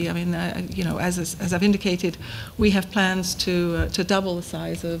cybersecurity, I mean, you know, as I've indicated, we have plans to double the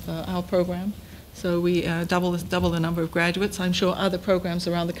size of our program. So we double the number of graduates. I'm sure other programs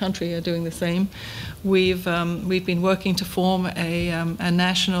around the country are doing the same. We've been working to form a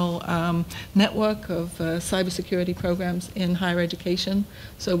national network of cybersecurity programs in higher education,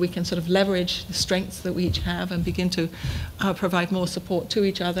 so we can sort of leverage the strengths that we each have and begin to provide more support to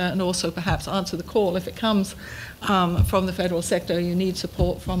each other, and also perhaps answer the call if it comes from the federal sector. You need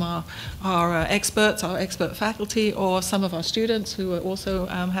support from our experts, our expert faculty, or some of our students who also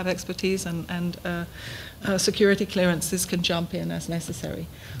have expertise and security clearances can jump in as necessary.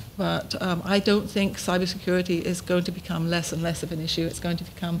 But I don't think cybersecurity is going to become less and less of an issue. It's going to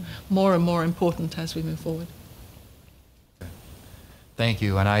become more and more important as we move forward. Thank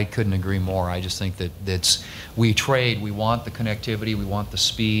you, and I couldn't agree more. I just think that we trade. We want the connectivity, we want the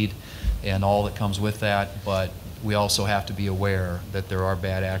speed, and all that comes with that, but we also have to be aware that there are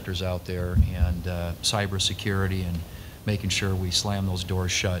bad actors out there, and cybersecurity and making sure we slam those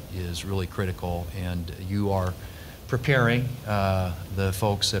doors shut is really critical, and you are preparing the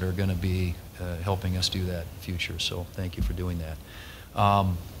folks that are going to be helping us do that in the future, so thank you for doing that.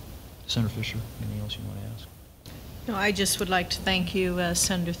 Senator Fisher, anything else you want to ask? No, I just would like to thank you,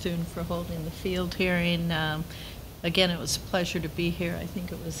 Senator Thune, for holding the field hearing. Again, it was a pleasure to be here. I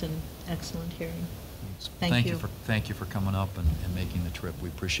think it was an excellent hearing. Thank you. Thank you for coming up and making the trip. We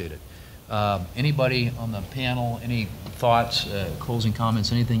appreciate it. Anybody on the panel, any thoughts, closing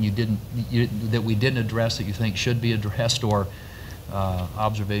comments, anything that we didn't address that you think should be addressed, or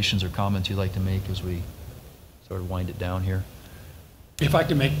observations or comments you'd like to make as we sort of wind it down here? If I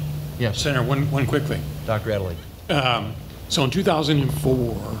can make, yes, Senator, one quick thing. Dr. Adelaide. So in 2004,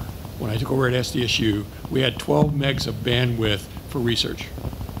 when I took over at SDSU, we had 12 megs of bandwidth for research.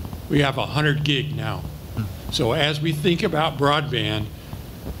 We have 100 gig now. So as we think about broadband,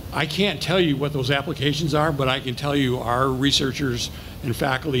 I can't tell you what those applications are, but I can tell you our researchers and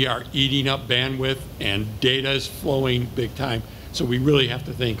faculty are eating up bandwidth, and data is flowing big time. So we really have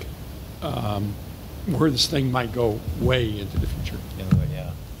to think where this thing might go way into the future.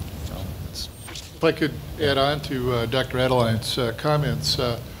 Yeah. If I could add on to Dr. Adelaide's comments,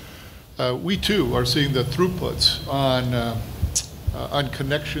 we too are seeing the throughputs on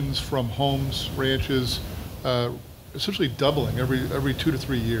connections from homes, ranches, essentially doubling every 2 to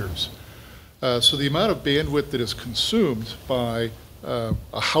 3 years. So the amount of bandwidth that is consumed by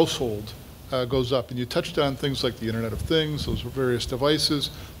a household goes up. And you touched on things like the Internet of Things, those various devices.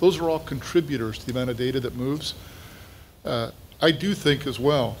 Those are all contributors to the amount of data that moves. I do think as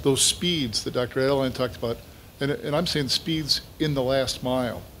well, those speeds that Dr. Adeline talked about, and I'm saying speeds in the last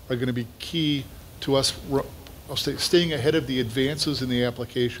mile, are going to be key to us staying ahead of the advances in the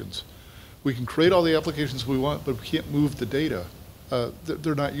applications. We can create all the applications we want, but we can't move the data.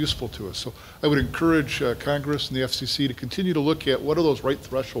 They're not useful to us. So I would encourage Congress and the FCC to continue to look at what are those right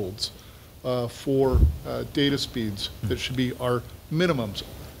thresholds for data speeds that should be our minimums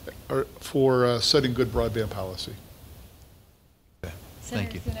for setting good broadband policy.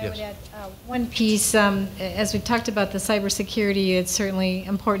 Thank you. I would add one piece. As we've talked about the cybersecurity, it's certainly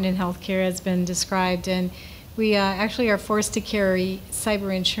important in healthcare, as been described, and we actually are forced to carry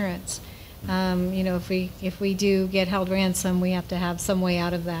cyber insurance. You know, if we do get held ransom, we have to have some way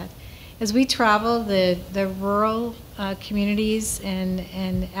out of that. As we travel the rural communities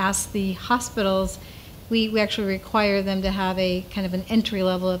and ask the hospitals, we actually require them to have a kind of an entry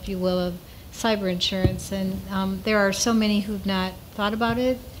level, if you will, of cyber insurance, and there are so many who've not thought about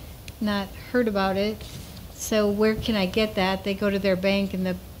it, not heard about it. So where can I get that? They go to their bank, and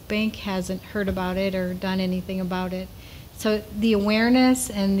the bank hasn't heard about it or done anything about it. So the awareness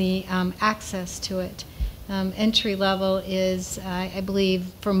and the access to it, entry level is, I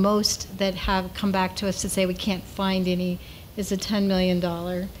believe, for most that have come back to us to say we can't find any, is a $10 million.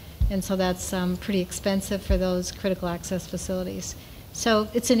 And so that's pretty expensive for those critical access facilities. So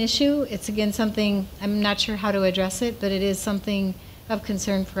it's an issue. It's, again, something, I'm not sure how to address it, but it is something of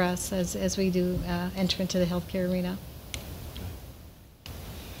concern for us as we do enter into the healthcare arena.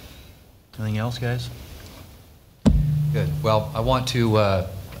 Anything else, guys? Good. Well, I want to,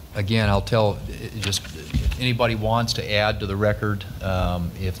 again, I'll tell, just if anybody wants to add to the record,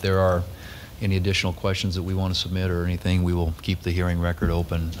 if there are any additional questions that we want to submit or anything, we will keep the hearing record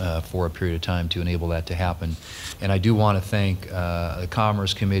open for a period of time to enable that to happen. And I do want to thank the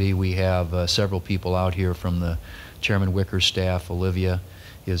Commerce Committee. We have several people out here from the Chairman Wicker's staff. Olivia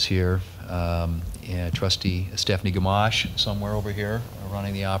is here. And Trustee Stephanie Gamache somewhere over here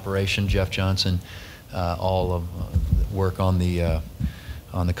running the operation. Jeff Johnson, all of work on the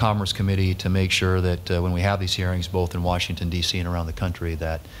Commerce Committee to make sure that when we have these hearings, both in Washington, D.C. and around the country,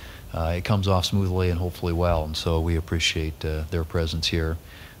 that it comes off smoothly and hopefully well. And so we appreciate their presence here.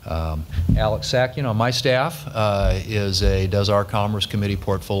 Alex Sack, on my staff does our Commerce Committee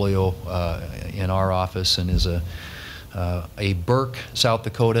portfolio in our office and is a Burke, South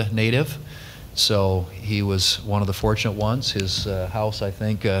Dakota native. So he was one of the fortunate ones. His house, I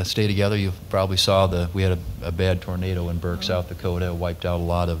think, stayed together. You probably saw we had a bad tornado in Burke, South Dakota. It wiped out a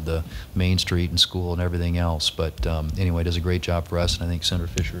lot of the Main Street and school and everything else. But anyway, does a great job for us. And I think Senator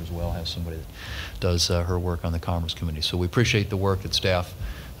Fisher as well has somebody that does her work on the Commerce Committee. So we appreciate the work that staff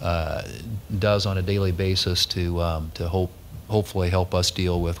does on a daily basis to hopefully help us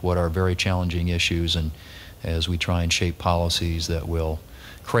deal with what are very challenging issues, and as we try and shape policies that will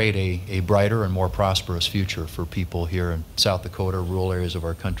create a brighter and more prosperous future for people here in South Dakota, rural areas of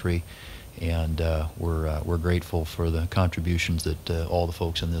our country. And we're grateful for the contributions that all the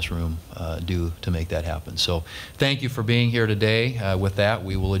folks in this room do to make that happen. So thank you for being here today. With that,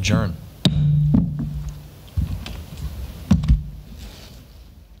 we will adjourn.